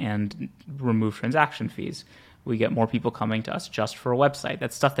stuff and remove transaction fees. We get more people coming to us just for a website.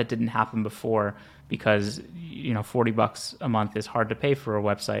 That's stuff that didn't happen before, because $40 a month is hard to pay for a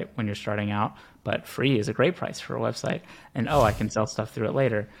website when you're starting out, but free is a great price for a website. And I can sell stuff through it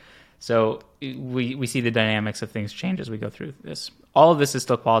later. So we see the dynamics of things change as we go through this. All of this is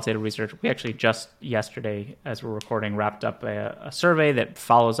still qualitative research. We actually just yesterday, as we're recording, wrapped up a survey that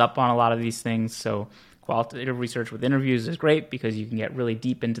follows up on a lot of these things. So qualitative research with interviews is great because you can get really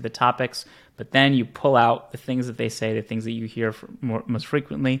deep into the topics, but then you pull out the things that they say, the things that you hear most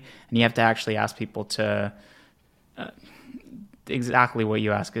frequently, and you have to actually ask people to exactly what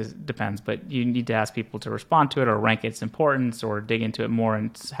you ask depends, but you need to ask people to respond to it or rank its importance or dig into it more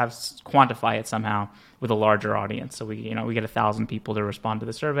and quantify it somehow with a larger audience. So we get 1,000 people to respond to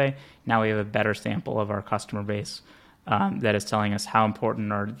the survey. Now we have a better sample of our customer base that is telling us how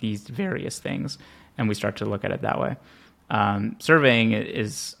important are these various things, and we start to look at it that way. Surveying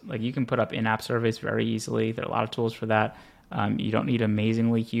is you can put up in-app surveys very easily. There are a lot of tools for that. You don't need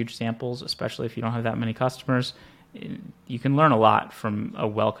amazingly huge samples, especially if you don't have that many customers. You can learn a lot from a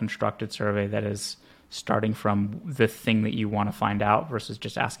well-constructed survey that is starting from the thing that you want to find out versus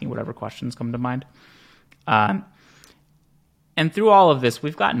just asking whatever questions come to mind. And through all of this,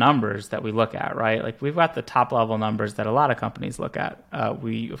 we've got numbers that we look at, right? We've got the top-level numbers that a lot of companies look at.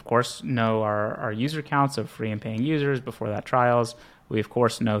 We, of course, know our user counts of free and paying users before that trials. We, of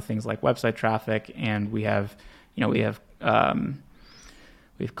course, know things like website traffic, and we have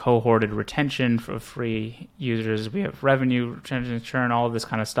cohorted retention for free users. We have revenue, retention, churn, all of this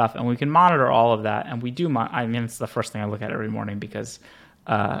kind of stuff. And we can monitor all of that. And we do, it's the first thing I look at every morning because,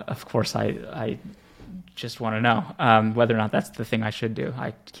 of course, I just want to know whether or not that's the thing I should do.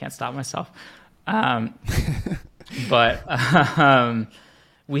 I can't stop myself. But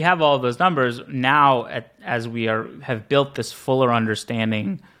we have all those numbers now as we have built this fuller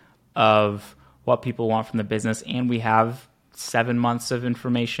understanding of what people want from the business. And we have 7 months of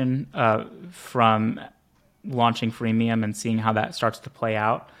information from launching freemium and seeing how that starts to play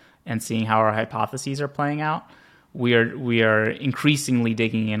out and seeing how our hypotheses are playing out. We are increasingly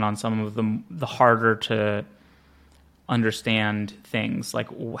digging in on some of the harder to understand things. Like,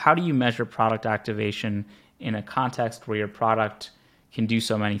 how do you measure product activation in a context where your product can do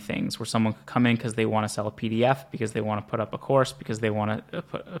so many things, where someone could come in because they want to sell a PDF, because they want to put up a course, because they want to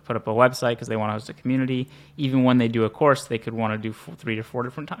put up a website, because they want to host a community. Even when they do a course, they could want to do 3 to 4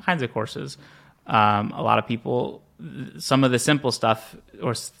 different kinds of courses. A lot of people, some of the simple stuff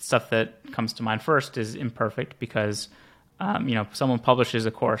or stuff that comes to mind first is imperfect because, someone publishes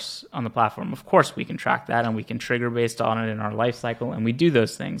a course on the platform. Of course, we can track that and we can trigger based on it in our life cycle, and we do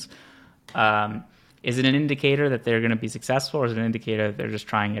those things. Is it an indicator that they're going to be successful, or is it an indicator that they're just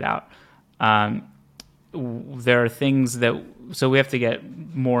trying it out? There are things so we have to get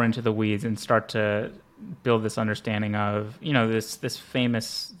more into the weeds and start to build this understanding of, this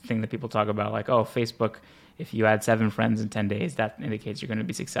famous thing that people talk about, like, Facebook, if you add 7 friends in 10 days, that indicates you're going to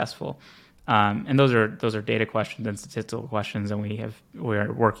be successful. And those are data questions and statistical questions, and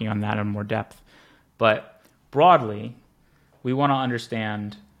we're working on that in more depth. But broadly, we want to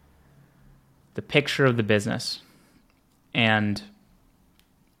understand the picture of the business. And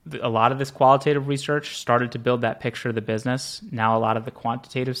a lot of this qualitative research started to build that picture of the business. Now a lot of the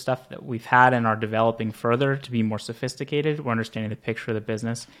quantitative stuff that we've had and are developing further to be more sophisticated, we're understanding the picture of the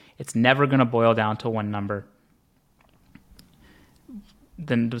business. It's never going to boil down to one number.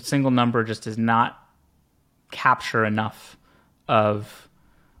 Then the single number just does not capture enough of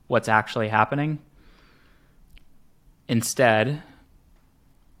what's actually happening. Instead,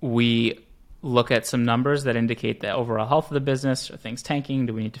 we look at some numbers that indicate the overall health of the business. Are things tanking?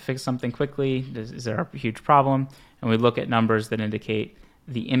 Do we need to fix something quickly? Is there a huge problem? And we look at numbers that indicate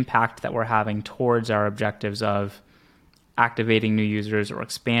the impact that we're having towards our objectives of activating new users or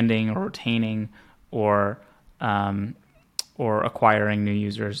expanding or retaining or acquiring new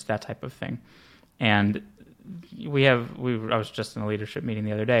users, that type of thing. And I was just in a leadership meeting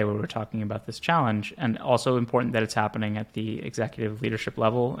the other day where we were talking about this challenge, and also important that it's happening at the executive leadership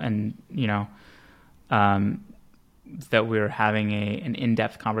level, and that we're having an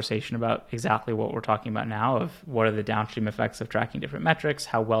in-depth conversation about exactly what we're talking about now, of what are the downstream effects of tracking different metrics,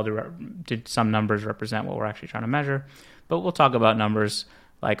 how well did some numbers represent what we're actually trying to measure. But we'll talk about numbers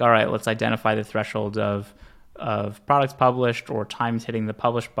like, all right, let's identify the thresholds of products published, or times hitting the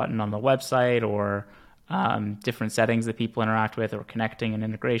publish button on the website, or different settings that people interact with, or connecting and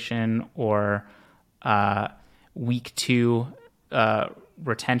integration, or week 2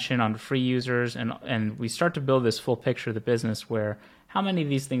 retention on free users. And we start to build this full picture of the business where how many of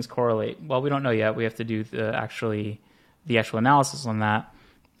these things correlate? Well, we don't know yet. We have to do the actual analysis on that.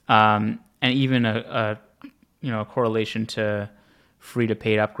 And even a correlation to free to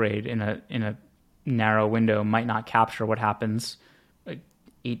paid upgrade in a narrow window might not capture what happens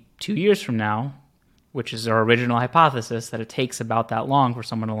 2 years from now, which is our original hypothesis, that it takes about that long for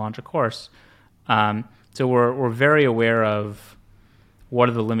someone to launch a course. So we're very aware of what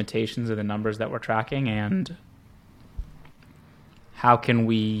are the limitations of the numbers that we're tracking, and how can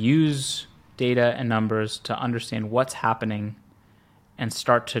we use data and numbers to understand what's happening and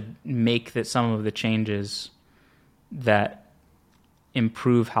start to make some of the changes that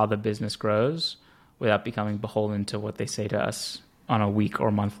improve how the business grows without becoming beholden to what they say to us on a week or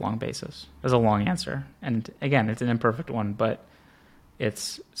month-long basis. That's a long answer. And again, it's an imperfect one, but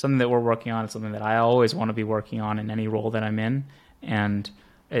it's something that we're working on. It's something that I always want to be working on in any role that I'm in. And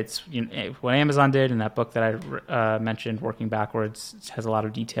it's what Amazon did in that book that I mentioned, Working Backwards, has a lot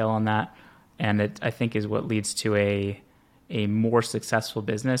of detail on that. And it, I think, is what leads to a more successful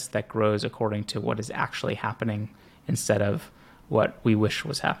business that grows according to what is actually happening instead of what we wish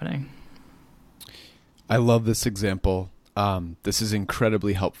was happening. I love this example. This is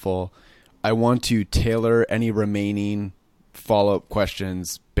incredibly helpful. I want to tailor any remaining follow-up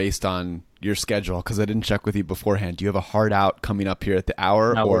questions based on your schedule, because I didn't check with you beforehand. Do you have a hard out coming up here at the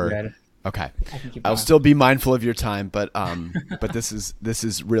hour? No, we're good. Okay. I'll still be mindful of your time, but this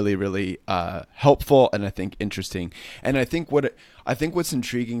is really, really helpful, and I think interesting. And I think what's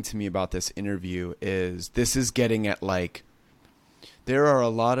intriguing to me about this interview is this is getting at, like, there are a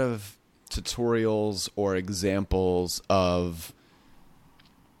lot of tutorials or examples of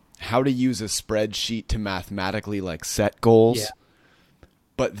how to use a spreadsheet to mathematically, like, set goals. Yeah.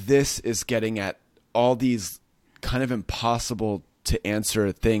 But this is getting at all these kind of impossible to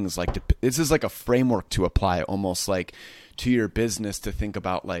answer things. Like, this is like a framework to apply almost like to your business, to think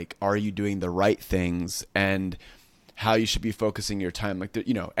about, like, are you doing the right things and how you should be focusing your time. Like,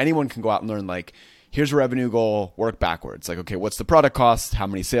 anyone can go out and learn, like, here's a revenue goal, work backwards. Like, okay, what's the product cost? How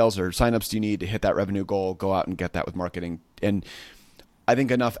many sales or signups do you need to hit that revenue goal? Go out and get that with marketing. And I think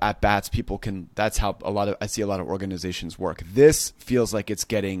enough at bats, that's how I see a lot of organizations work. This feels like it's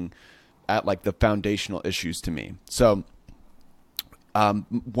getting at, like, the foundational issues to me. So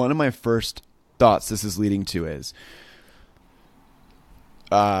one of my first thoughts this is leading to is,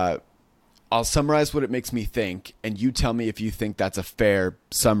 I'll summarize what it makes me think, and you tell me if you think that's a fair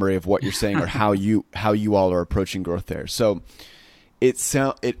summary of what you're saying, or how you all are approaching growth there. So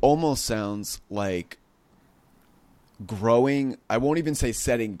it almost sounds like growing, I won't even say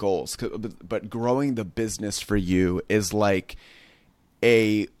setting goals, but growing the business for you is like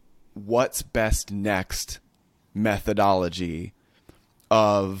a what's best next methodology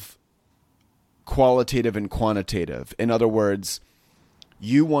of qualitative and quantitative. In other words,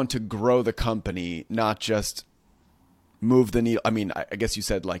 you want to grow the company, not just move the needle. I mean, I guess you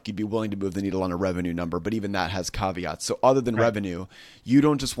said, like, you'd be willing to move the needle on a revenue number, but even that has caveats. So other than revenue, you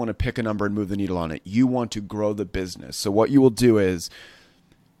don't just want to pick a number and move the needle on it. You want to grow the business. So what you will do is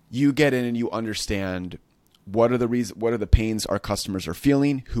you get in and you understand what are the pains our customers are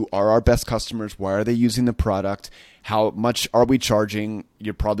feeling, who are our best customers, why are they using the product, how much are we charging.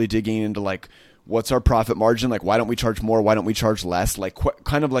 You're probably digging into, like, what's our profit margin? Like, why don't we charge more? Why don't we charge less? Like,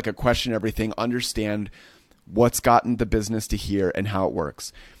 kind of like a question everything, understand what's gotten the business to here and how it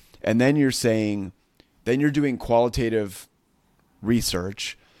works. And then you're doing qualitative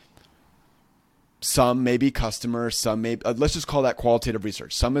research. Some may be customers, some may, let's just call that qualitative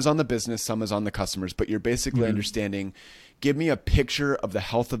research. Some is on the business, some is on the customers, but you're basically understanding, give me a picture of the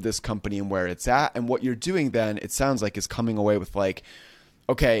health of this company and where it's at. And what you're doing then, it sounds like, is coming away with, like,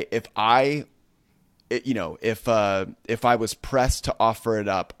 okay, if I if I was pressed to offer it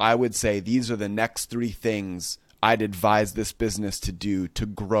up, I would say these are the next 3 things I'd advise this business to do to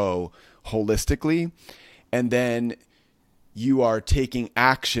grow holistically. And then you are taking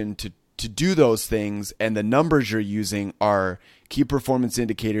action to do those things. And the numbers you're using are key performance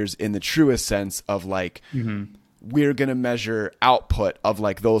indicators in the truest sense of like, we're going to measure output of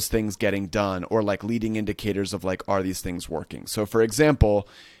like those things getting done, or like leading indicators of like, are these things working? So for example,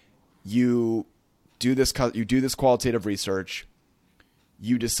 you do this qualitative research,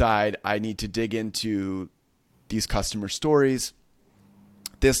 you decide I need to dig into these customer stories.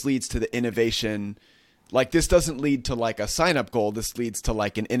 This leads to the innovation. Like this doesn't lead to like a sign up goal. This leads to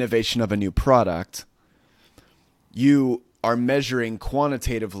like an innovation of a new product. You are measuring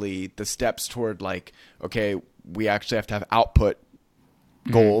quantitatively the steps toward like, okay, we actually have to have output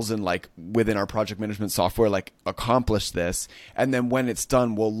goals and like within our project management software, like accomplish this. And then when it's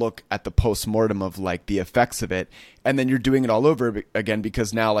done, we'll look at the post-mortem of like the effects of it. And then you're doing it all over again,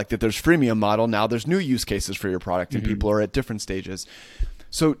 because now like that there's freemium model, now there's new use cases for your product and people are at different stages.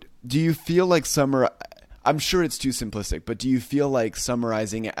 So do you feel like I'm sure it's too simplistic, but do you feel like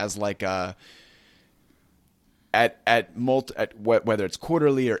summarizing it as like whether it's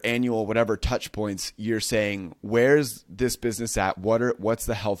quarterly or annual, whatever touch points, you're saying, where's this business at? What's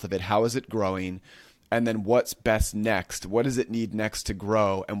the health of it? How is it growing? And then what's best next? What does it need next to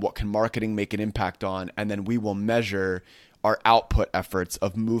grow? And what can marketing make an impact on? And then we will measure our output efforts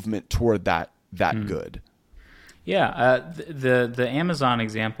of movement toward that good. Yeah. The Amazon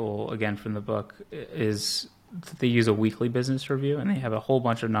example, again, from the book is they use a weekly business review, and they have a whole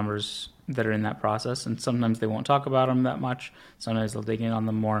bunch of numbers that are in that process. And sometimes they won't talk about them that much. Sometimes they'll dig in on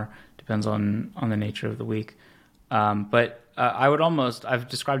them more. Depends on the nature of the week. But I've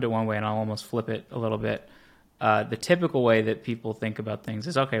described it one way, and I'll almost flip it a little bit. The typical way that people think about things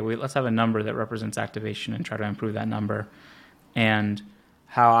is, okay, let's have a number that represents activation and try to improve that number. And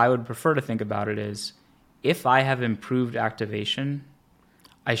how I would prefer to think about it is, if I have improved activation,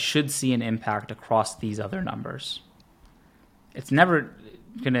 I should see an impact across these other numbers. It's never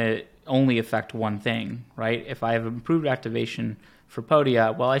going to only affect one thing, right? If I have improved activation for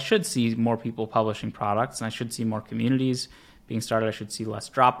Podia, well, I should see more people publishing products, and I should see more communities being started. I should see less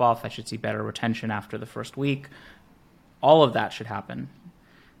drop-off. I should see better retention after the first week. All of that should happen.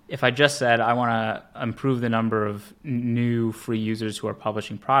 If I just said I want to improve the number of new free users who are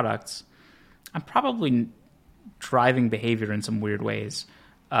publishing products, I'm probably driving behavior in some weird ways.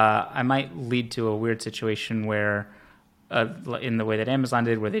 I might lead to a weird situation where, in the way that Amazon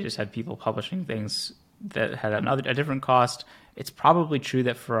did, where they just had people publishing things that had a different cost. It's probably true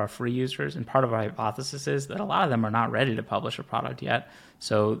that for our free users, and part of our hypothesis is that a lot of them are not ready to publish a product yet,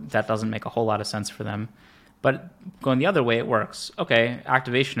 so that doesn't make a whole lot of sense for them. But going the other way, it works. Okay,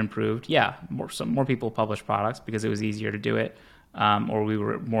 activation improved. Yeah, more people publish products because it was easier to do it, or we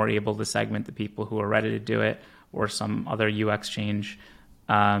were more able to segment the people who are ready to do it, or some other UX change.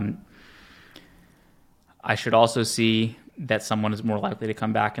 I should also see that someone is more likely to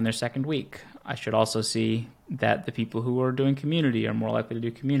come back in their second week. I should also see that the people who are doing community are more likely to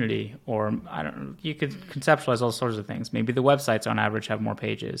do community, or you could conceptualize all sorts of things. Maybe the websites on average have more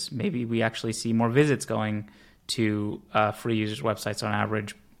pages. Maybe we actually see more visits going to free users' websites on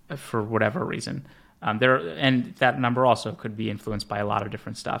average for whatever reason. And that number also could be influenced by a lot of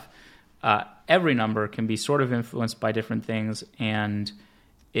different stuff. Every number can be sort of influenced by different things and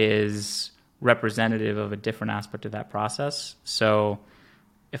is representative of a different aspect of that process. So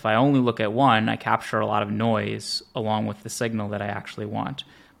if I only look at one, I capture a lot of noise along with the signal that I actually want.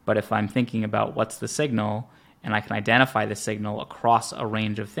 But if I'm thinking about what's the signal, and I can identify the signal across a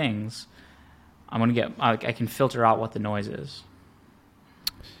range of things, I can filter out what the noise is.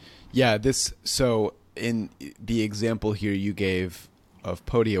 Yeah, so in the example here you gave of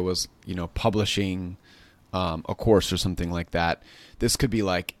Podia was, publishing a course or something like that. This could be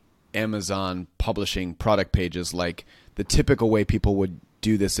like Amazon publishing product pages. Like the typical way people would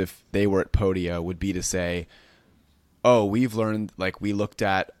do this if they were at Podia would be to say, oh, we've learned, like we looked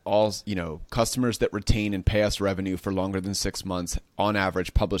at all, customers that retain and pay us revenue for longer than 6 months on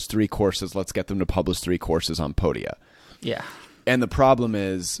average publish 3 courses. Let's get them to publish 3 courses on Podia. Yeah. And the problem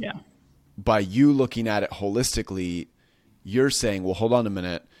is by you looking at it holistically, you're saying, well, hold on a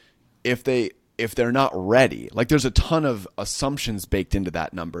minute. If they're not ready, like there's a ton of assumptions baked into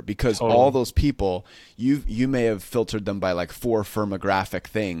that number, because all those people, you may have filtered them by like 4 firmographic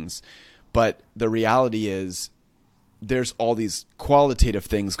things, but the reality is there's all these qualitative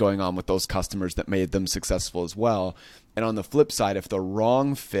things going on with those customers that made them successful as well. And on the flip side, if the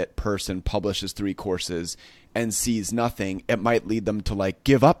wrong fit person publishes 3 courses and sees nothing, it might lead them to like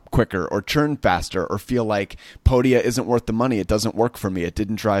give up quicker or churn faster or feel like Podia isn't worth the money. It doesn't work for me. It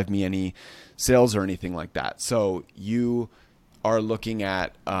didn't drive me any sales or anything like that. So you are looking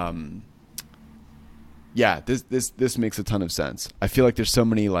at, this makes a ton of sense. I feel like there's so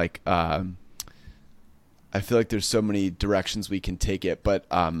many directions we can take it, but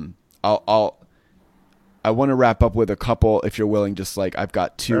I want to wrap up with a couple, if you're willing. Just like I've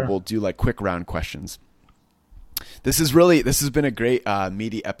got 2, sure. We'll do like quick round questions. This has been a great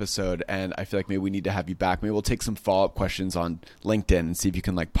meaty episode, and I feel like maybe we need to have you back. Maybe we'll take some follow-up questions on LinkedIn and see if you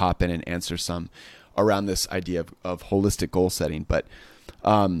can like pop in and answer some around this idea of holistic goal setting. But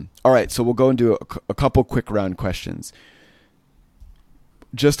all right, so we'll go into a couple quick round questions.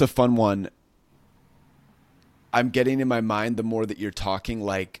 Just a fun one. I'm getting in my mind, the more that you're talking,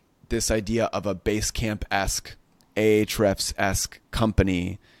 like this idea of a Basecamp-esque, Ahrefs-esque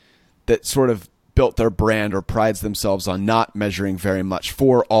company that sort of built their brand or prides themselves on not measuring very much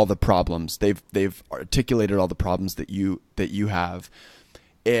for all the problems. They've articulated all the problems that you have,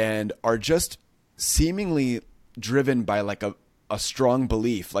 and are just seemingly driven by like a strong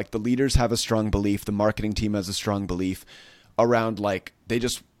belief. Like the leaders have a strong belief, the marketing team has a strong belief around like they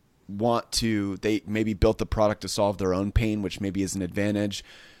just they maybe built the product to solve their own pain, which maybe is an advantage.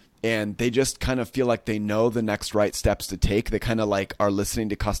 And they just kind of feel like they know the next right steps to take. They kind of like are listening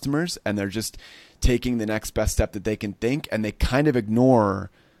to customers, and they're just taking the next best step that they can think. And they kind of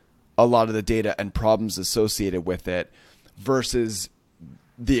ignore a lot of the data and problems associated with it, versus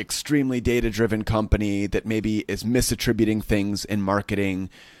the extremely data-driven company that maybe is misattributing things in marketing.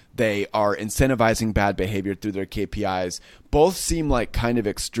 They are incentivizing bad behavior through their KPIs. Both seem like kind of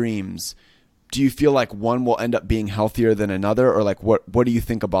extremes. Do you feel like one will end up being healthier than another, or like what do you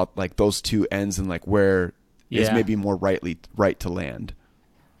think about like those two ends, and like where is maybe more right to land?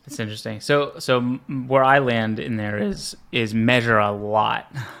 That's interesting. So where I land in there is measure a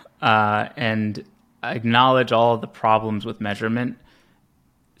lot, and acknowledge all of the problems with measurement,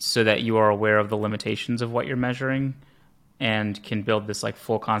 so that you are aware of the limitations of what you're measuring, and can build this like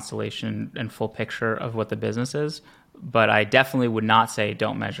full constellation and full picture of what the business is. But I definitely would not say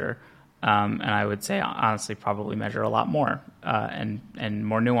don't measure. And I would say, honestly, probably measure a lot more, and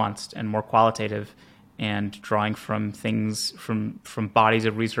more nuanced and more qualitative, and drawing from things from bodies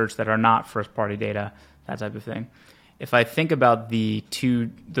of research that are not first-party data, that type of thing. If I think about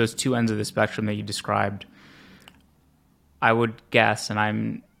those two ends of the spectrum that you described, I would guess,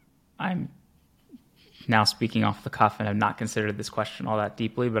 and I'm now speaking off the cuff, and I've not considered this question all that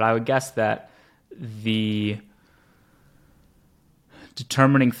deeply, but I would guess that the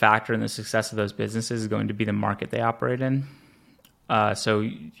determining factor in the success of those businesses is going to be the market they operate in. So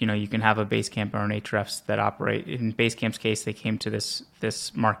you can have a Basecamp or an Ahrefs that operate. In Basecamp's case, they came to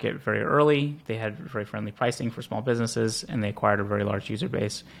this market very early. They had very friendly pricing for small businesses, and they acquired a very large user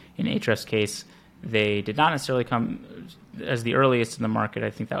base. In Ahrefs' case, they did not necessarily come as the earliest in the market.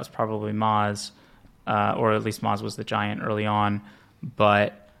 I think that was probably Moz, or at least Moz was the giant early on.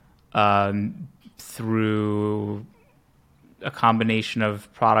 But through a combination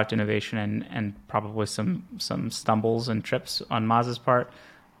of product innovation and probably some stumbles and trips on Moz's part,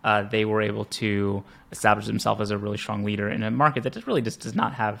 they were able to establish themselves as a really strong leader in a market that really just does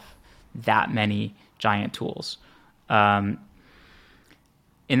not have that many giant tools.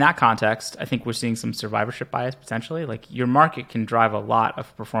 In that context, I think we're seeing some survivorship bias potentially. Like your market can drive a lot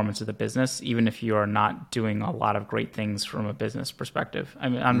of performance of the business, even if you are not doing a lot of great things from a business perspective. I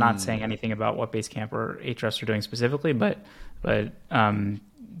mean, I'm not saying anything about what Basecamp or Ahrefs are doing specifically, but the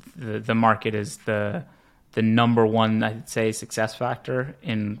market is the number one, I'd say, success factor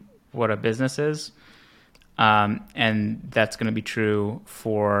in what a business is, and that's going to be true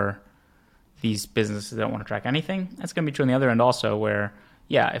for these businesses that don't want to track anything. That's going to be true on the other end also, where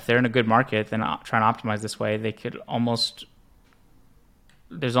if they're in a good market, then trying to optimize this way, there's almost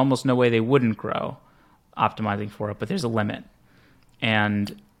no way they wouldn't grow optimizing for it, but there's a limit.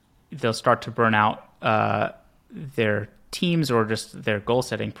 And they'll start to burn out their teams or just their goal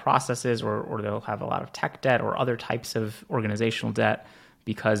setting processes, or they'll have a lot of tech debt or other types of organizational debt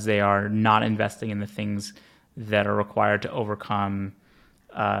because they are not investing in the things that are required to overcome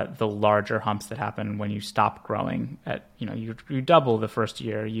the larger humps that happen when you stop growing. You double the first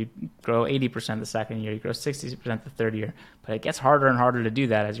year, you grow 80% the second year, you grow 60% the third year, but it gets harder and harder to do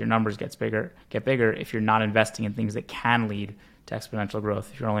that as your numbers get bigger if you're not investing in things that can lead to exponential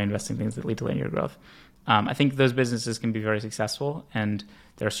growth, if you're only investing in things that lead to linear growth. I think those businesses can be very successful, and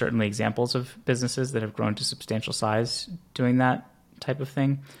there are certainly examples of businesses that have grown to substantial size doing that type of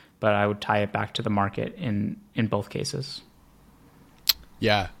thing. But I would tie it back to the market in both cases.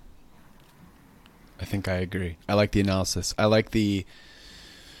 Yeah, I think I agree. I like the analysis. I like the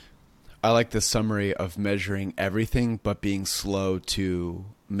summary of measuring everything, but being slow to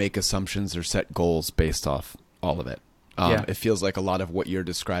make assumptions or set goals based off all of it. It feels like a lot of what you're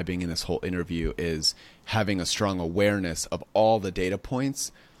describing in this whole interview is having a strong awareness of all the data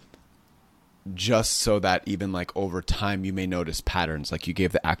points, just so that even like over time you may notice patterns. Like you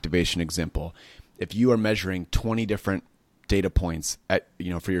gave the activation example. If you are measuring 20 different data points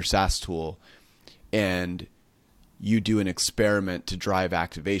for your SaaS tool, and you do an experiment to drive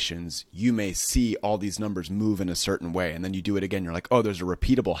activations, you may see all these numbers move in a certain way. And then you do it again. You're like, oh, there's a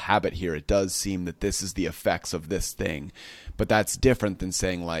repeatable habit here. It does seem that this is the effects of this thing. But that's different than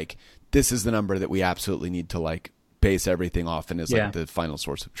saying like, this is the number that we absolutely need to like base everything off and is like the final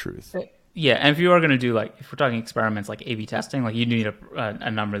source of truth. Yeah. And if you are going to do like, if we're talking experiments like A/B testing, like you need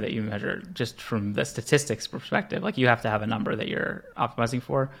a number that you measure just from the statistics perspective. Like you have to have a number that you're optimizing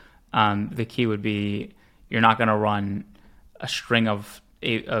for. The key would be, you're not going to run a string of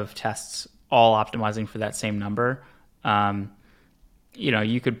tests all optimizing for that same number.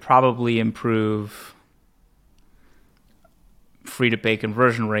 You could probably improve free-to-pay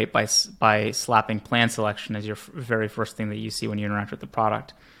conversion rate by slapping plan selection as your very first thing that you see when you interact with the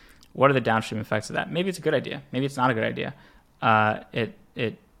product. What are the downstream effects of that? Maybe it's a good idea. Maybe it's not a good idea.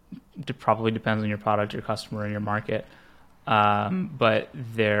 It probably depends on your product, your customer, and your market. But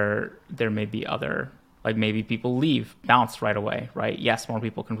there may be other. Like maybe people bounce right away, right? Yes, more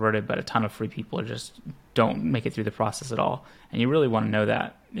people converted, but a ton of free people just don't make it through the process at all. And you really want to know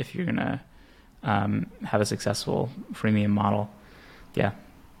that if you're going to have a successful freemium model. Yeah.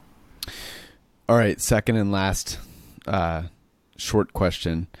 All right. Second and last short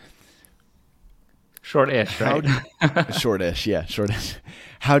question. Short-ish, right? Short-ish, yeah. Short-ish.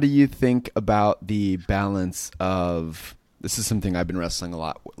 How do you think about the balance of, this is something I've been wrestling a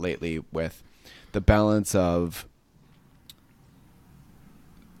lot lately with, the balance of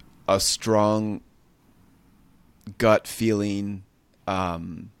a strong gut feeling,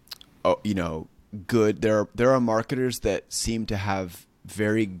 good. There are marketers that seem to have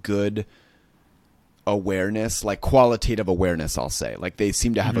very good awareness, like qualitative awareness, I'll say. Like they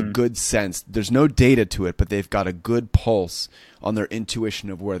seem to have a good sense. There's no data to it, but they've got a good pulse on their intuition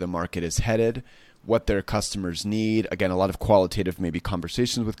of where the market is headed, what their customers need. Again, a lot of qualitative, maybe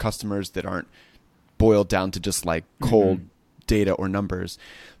conversations with customers that aren't boiled down to just like cold data or numbers.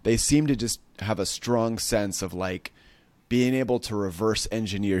 They seem to just have a strong sense of like being able to reverse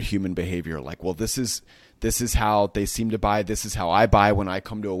engineer human behavior. Like, well, this is how they seem to buy. This is how I buy when I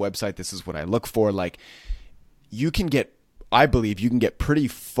come to a website. This is what I look for. Like I believe you can get pretty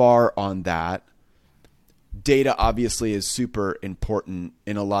far on that. Data obviously is super important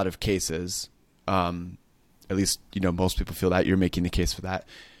in a lot of cases. At least, most people feel that. You're making the case for that.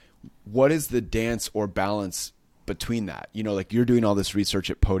 What is the dance or balance between that? Like you're doing all this research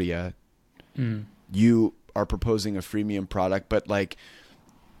at Podia. You are proposing a freemium product, but like,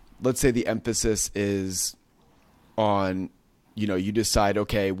 let's say the emphasis is on, you decide,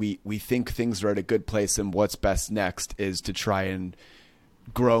 okay, we think things are at a good place and what's best next is to try and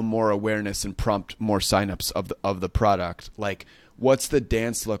grow more awareness and prompt more signups of the product. Like, what's the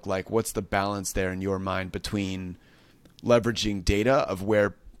dance look like? What's the balance there in your mind between leveraging data of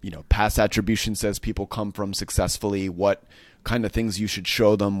where past attribution says people come from successfully, what kind of things you should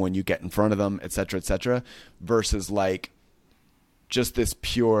show them when you get in front of them, et cetera, versus like just this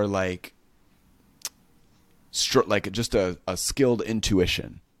pure, like just a skilled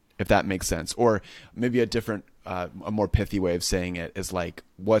intuition, if that makes sense. Or maybe a different, a more pithy way of saying it is like,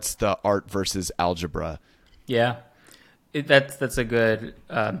 what's the art versus algebra? Yeah. That's a good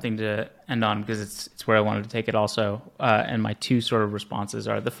thing to end on, because it's where I wanted to take it also. And my two sort of responses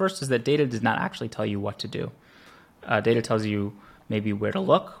are, the first is that data does not actually tell you what to do. Data tells you maybe where to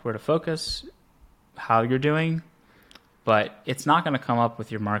look, where to focus, how you're doing, but it's not going to come up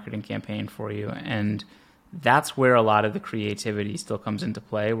with your marketing campaign for you. And that's where a lot of the creativity still comes into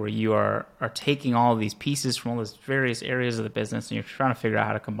play, where you are taking all of these pieces from all these various areas of the business and you're trying to figure out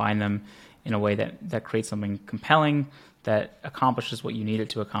how to combine them in a way that creates something compelling, that accomplishes what you need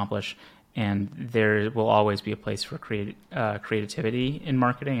it to accomplish. And there will always be a place for creativity in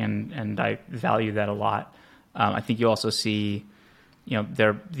marketing, and I value that a lot. I think you also see, there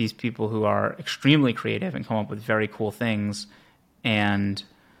are these people who are extremely creative and come up with very cool things, and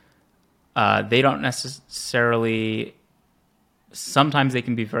they don't necessarily sometimes they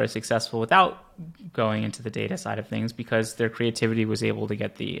can be very successful without going into the data side of things because their creativity was able to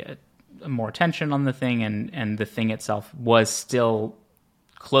get the more attention on the thing, and the thing itself was still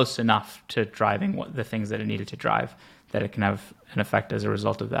close enough to driving the things that it needed to drive that it can have an effect as a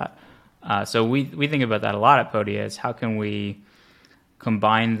result of that. So we think about that a lot at Podia, is how can we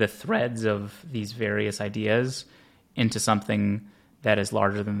combine the threads of these various ideas into something that is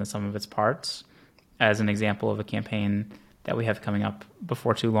larger than the sum of its parts. As an example of a campaign that we have coming up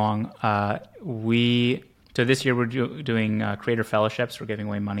before too long, so this year we're doing creator fellowships. We're giving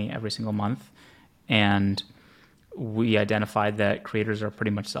away money every single month, and we identified that creators are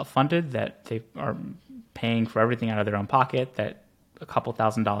pretty much self-funded, that they are paying for everything out of their own pocket, that a couple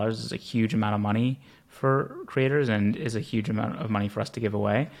 $1,000s is a huge amount of money for creators and is a huge amount of money for us to give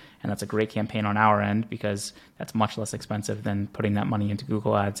away. And that's a great campaign on our end because that's much less expensive than putting that money into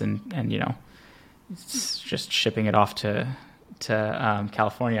Google Ads and just shipping it off to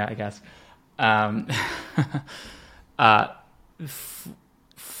California, I guess.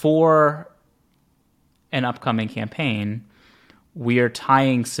 For an upcoming campaign, we are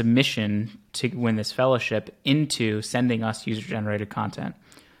tying submission to win this fellowship into sending us user-generated content.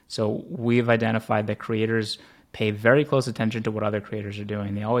 So we've identified that creators pay very close attention to what other creators are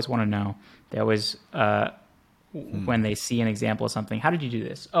doing. They always want to know. They always, when they see an example of something, how did you do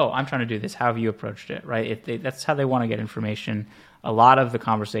this? Oh, I'm trying to do this. How have you approached it, right? That's how they want to get information. A lot of the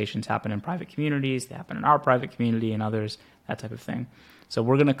conversations happen in private communities. They happen in our private community and others, that type of thing. So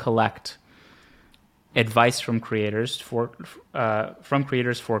we're going to collect advice from creators for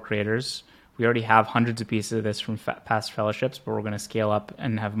creators. We already have hundreds of pieces of this from past fellowships, but we're going to scale up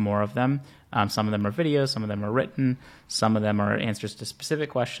and have more of them. Some of them are videos, some of them are written, some of them are answers to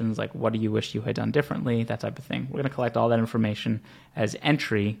specific questions like what do you wish you had done differently, that type of thing. We're going to collect all that information as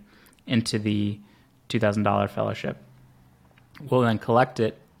entry into the $2,000 fellowship. We'll then collect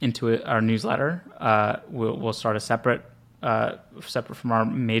it into our newsletter. We'll start a separate from our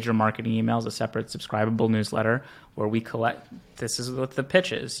major marketing emails, a separate subscribable newsletter where we collect. This is what the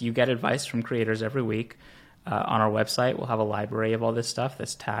pitch is. You get advice from creators every week. On our website, we'll have a library of all this stuff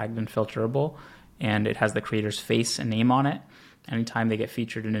that's tagged and filterable, and it has the creator's face and name on it. Anytime they get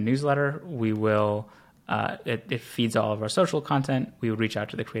featured in a newsletter, we will. It feeds all of our social content. We would reach out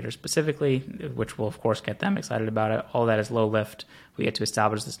to the creator specifically, which will, of course, get them excited about it. All that is low lift. We get to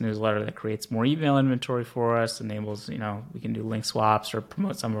establish this newsletter that creates more email inventory for us, enables, we can do link swaps or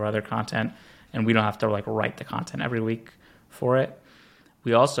promote some of our other content, and we don't have to write the content every week for it.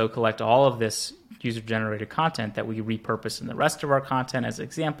 We also collect all of this user-generated content that we repurpose in the rest of our content as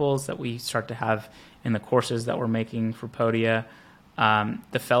examples that we start to have in the courses that we're making for Podia.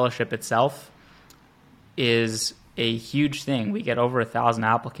 The fellowship itself is a huge thing. We get over 1,000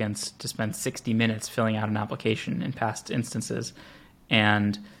 applicants to spend 60 minutes filling out an application in past instances.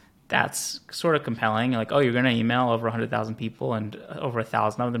 And that's sort of compelling. Like, oh, you're going to email over 100,000 people and over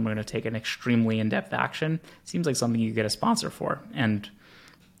 1,000 of them are going to take an extremely in-depth action. Seems like something you get a sponsor for. And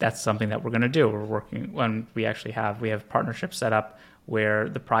that's something that we're going to do. We're working when we have partnerships set up where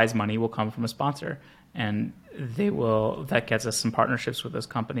the prize money will come from a sponsor. And that gets us some partnerships with those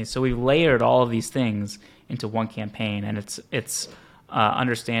companies. So we've layered all of these things into one campaign, and it's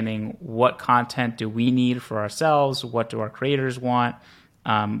understanding what content do we need for ourselves, what do our creators want.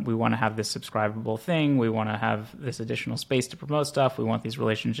 We want to have this subscribable thing. We want to have this additional space to promote stuff. We want these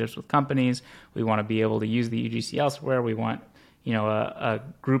relationships with companies. We want to be able to use the UGC elsewhere. We want a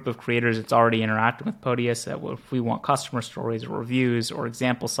group of creators that's already interacting with Podia, so that if we want customer stories or reviews or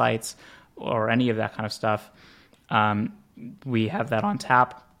example sites or any of that kind of stuff, we have that on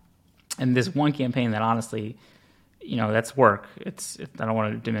tap. And this one campaign that honestly, that's work. I don't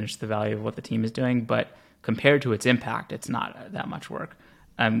want to diminish the value of what the team is doing, but compared to its impact, it's not that much work.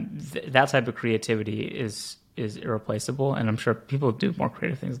 That type of creativity is irreplaceable, and I'm sure people do more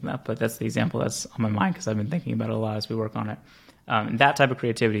creative things than that, but that's the example that's on my mind because I've been thinking about it a lot as we work on it. And that type of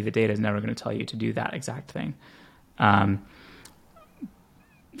creativity, the data is never going to tell you to do that exact thing.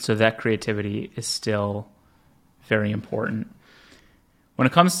 So that creativity is still very important. When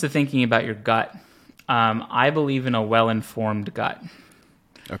it comes to thinking about your gut, I believe in a well-informed gut.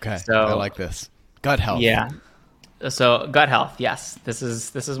 Okay, so, I like this. Gut health. Yeah. So gut health, yes. This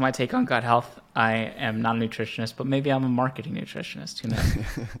is my take on gut health. I am not a nutritionist, but maybe I'm a marketing nutritionist. Who knows?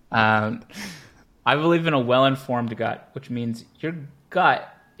 I believe in a well-informed gut, which means your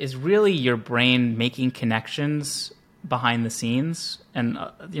gut is really your brain making connections behind the scenes. And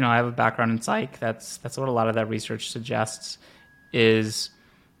I have a background in psych. That's what a lot of that research suggests is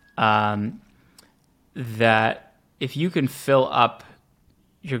that if you can fill up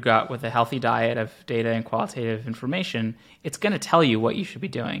your gut with a healthy diet of data and qualitative information, it's going to tell you what you should be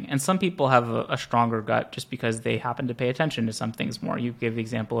doing. And some people have a stronger gut just because they happen to pay attention to some things more. You give the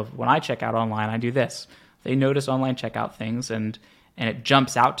example of when I check out online, I do this. They notice online checkout things, and it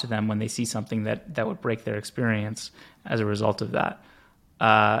jumps out to them when they see something that would break their experience as a result of that.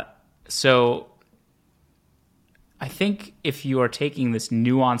 So I think if you are taking this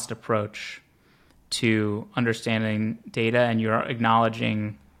nuanced approach to understanding data and you're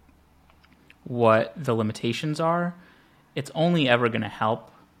acknowledging what the limitations are, it's only ever going to help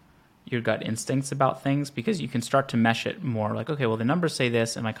your gut instincts about things, because you can start to mesh it more like, okay, well, the numbers say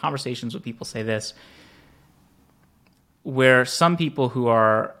this and my conversations with people say this. Where some people who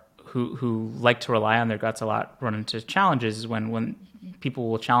like to rely on their guts a lot run into challenges is when people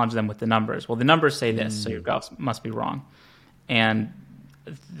will challenge them with the numbers. Well, the numbers say this, so your gut must be wrong. And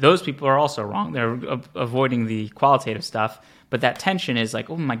those people are also wrong. They're avoiding the qualitative stuff, but that tension is like,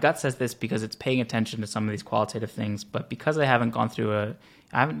 oh, my gut says this because it's paying attention to some of these qualitative things, but because I haven't gone through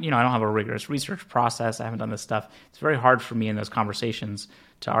I don't have a rigorous research process, I haven't done this stuff, it's very hard for me in those conversations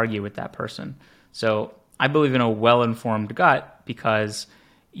to argue with that person. So I believe in a well-informed gut, because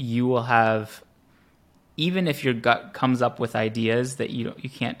you will have, even if your gut comes up with ideas that you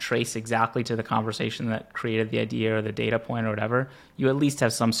can't trace exactly to the conversation that created the idea or the data point or whatever, you at least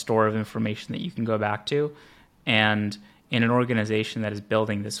have some store of information that you can go back to. And in an organization that is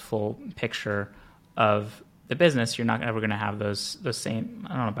building this full picture of the business, you're not ever going to have those same,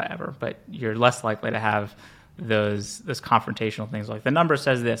 I don't know about ever, but you're less likely to have those confrontational things like the number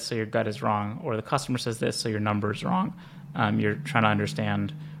says this, so your gut is wrong, or the customer says this, so your number is wrong. You're trying to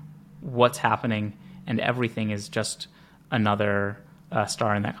understand what's happening, and everything is just another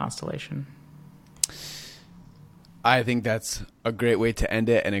star in that constellation. I think that's a great way to end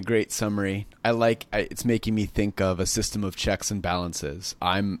it and a great summary. It's making me think of a system of checks and balances.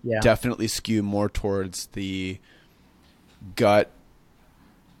 I'm definitely skewed more towards the gut,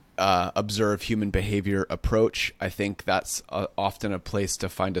 observe human behavior approach. I think that's often a place to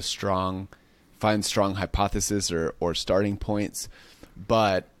find strong hypotheses or starting points.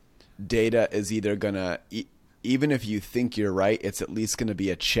 But data is either going to, even if you think you're right, it's at least going to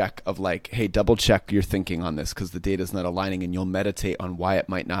be a check of like, hey, double check your thinking on this because the data is not aligning, and you'll meditate on why it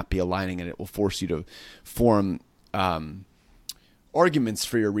might not be aligning, and it will force you to form arguments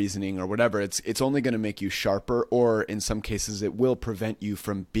for your reasoning or whatever. It's only going to make you sharper, or in some cases it will prevent you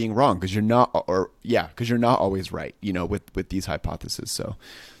from being wrong because you're not always right, with these hypotheses. So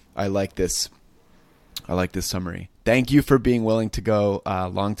I like this summary. Thank you for being willing to go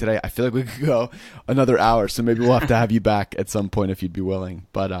long today. I feel like we could go another hour, so maybe we'll have to have you back at some point if you'd be willing.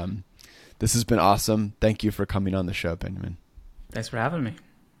 But this has been awesome. Thank you for coming on the show, Benjamin. Thanks for having me.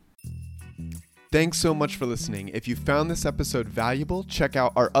 Thanks so much for listening. If you found this episode valuable, check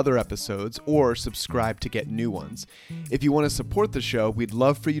out our other episodes or subscribe to get new ones. If you want to support the show, we'd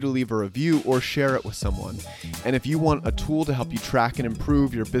love for you to leave a review or share it with someone. And if you want a tool to help you track and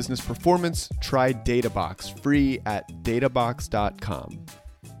improve your business performance, try DataBox, free at databox.com.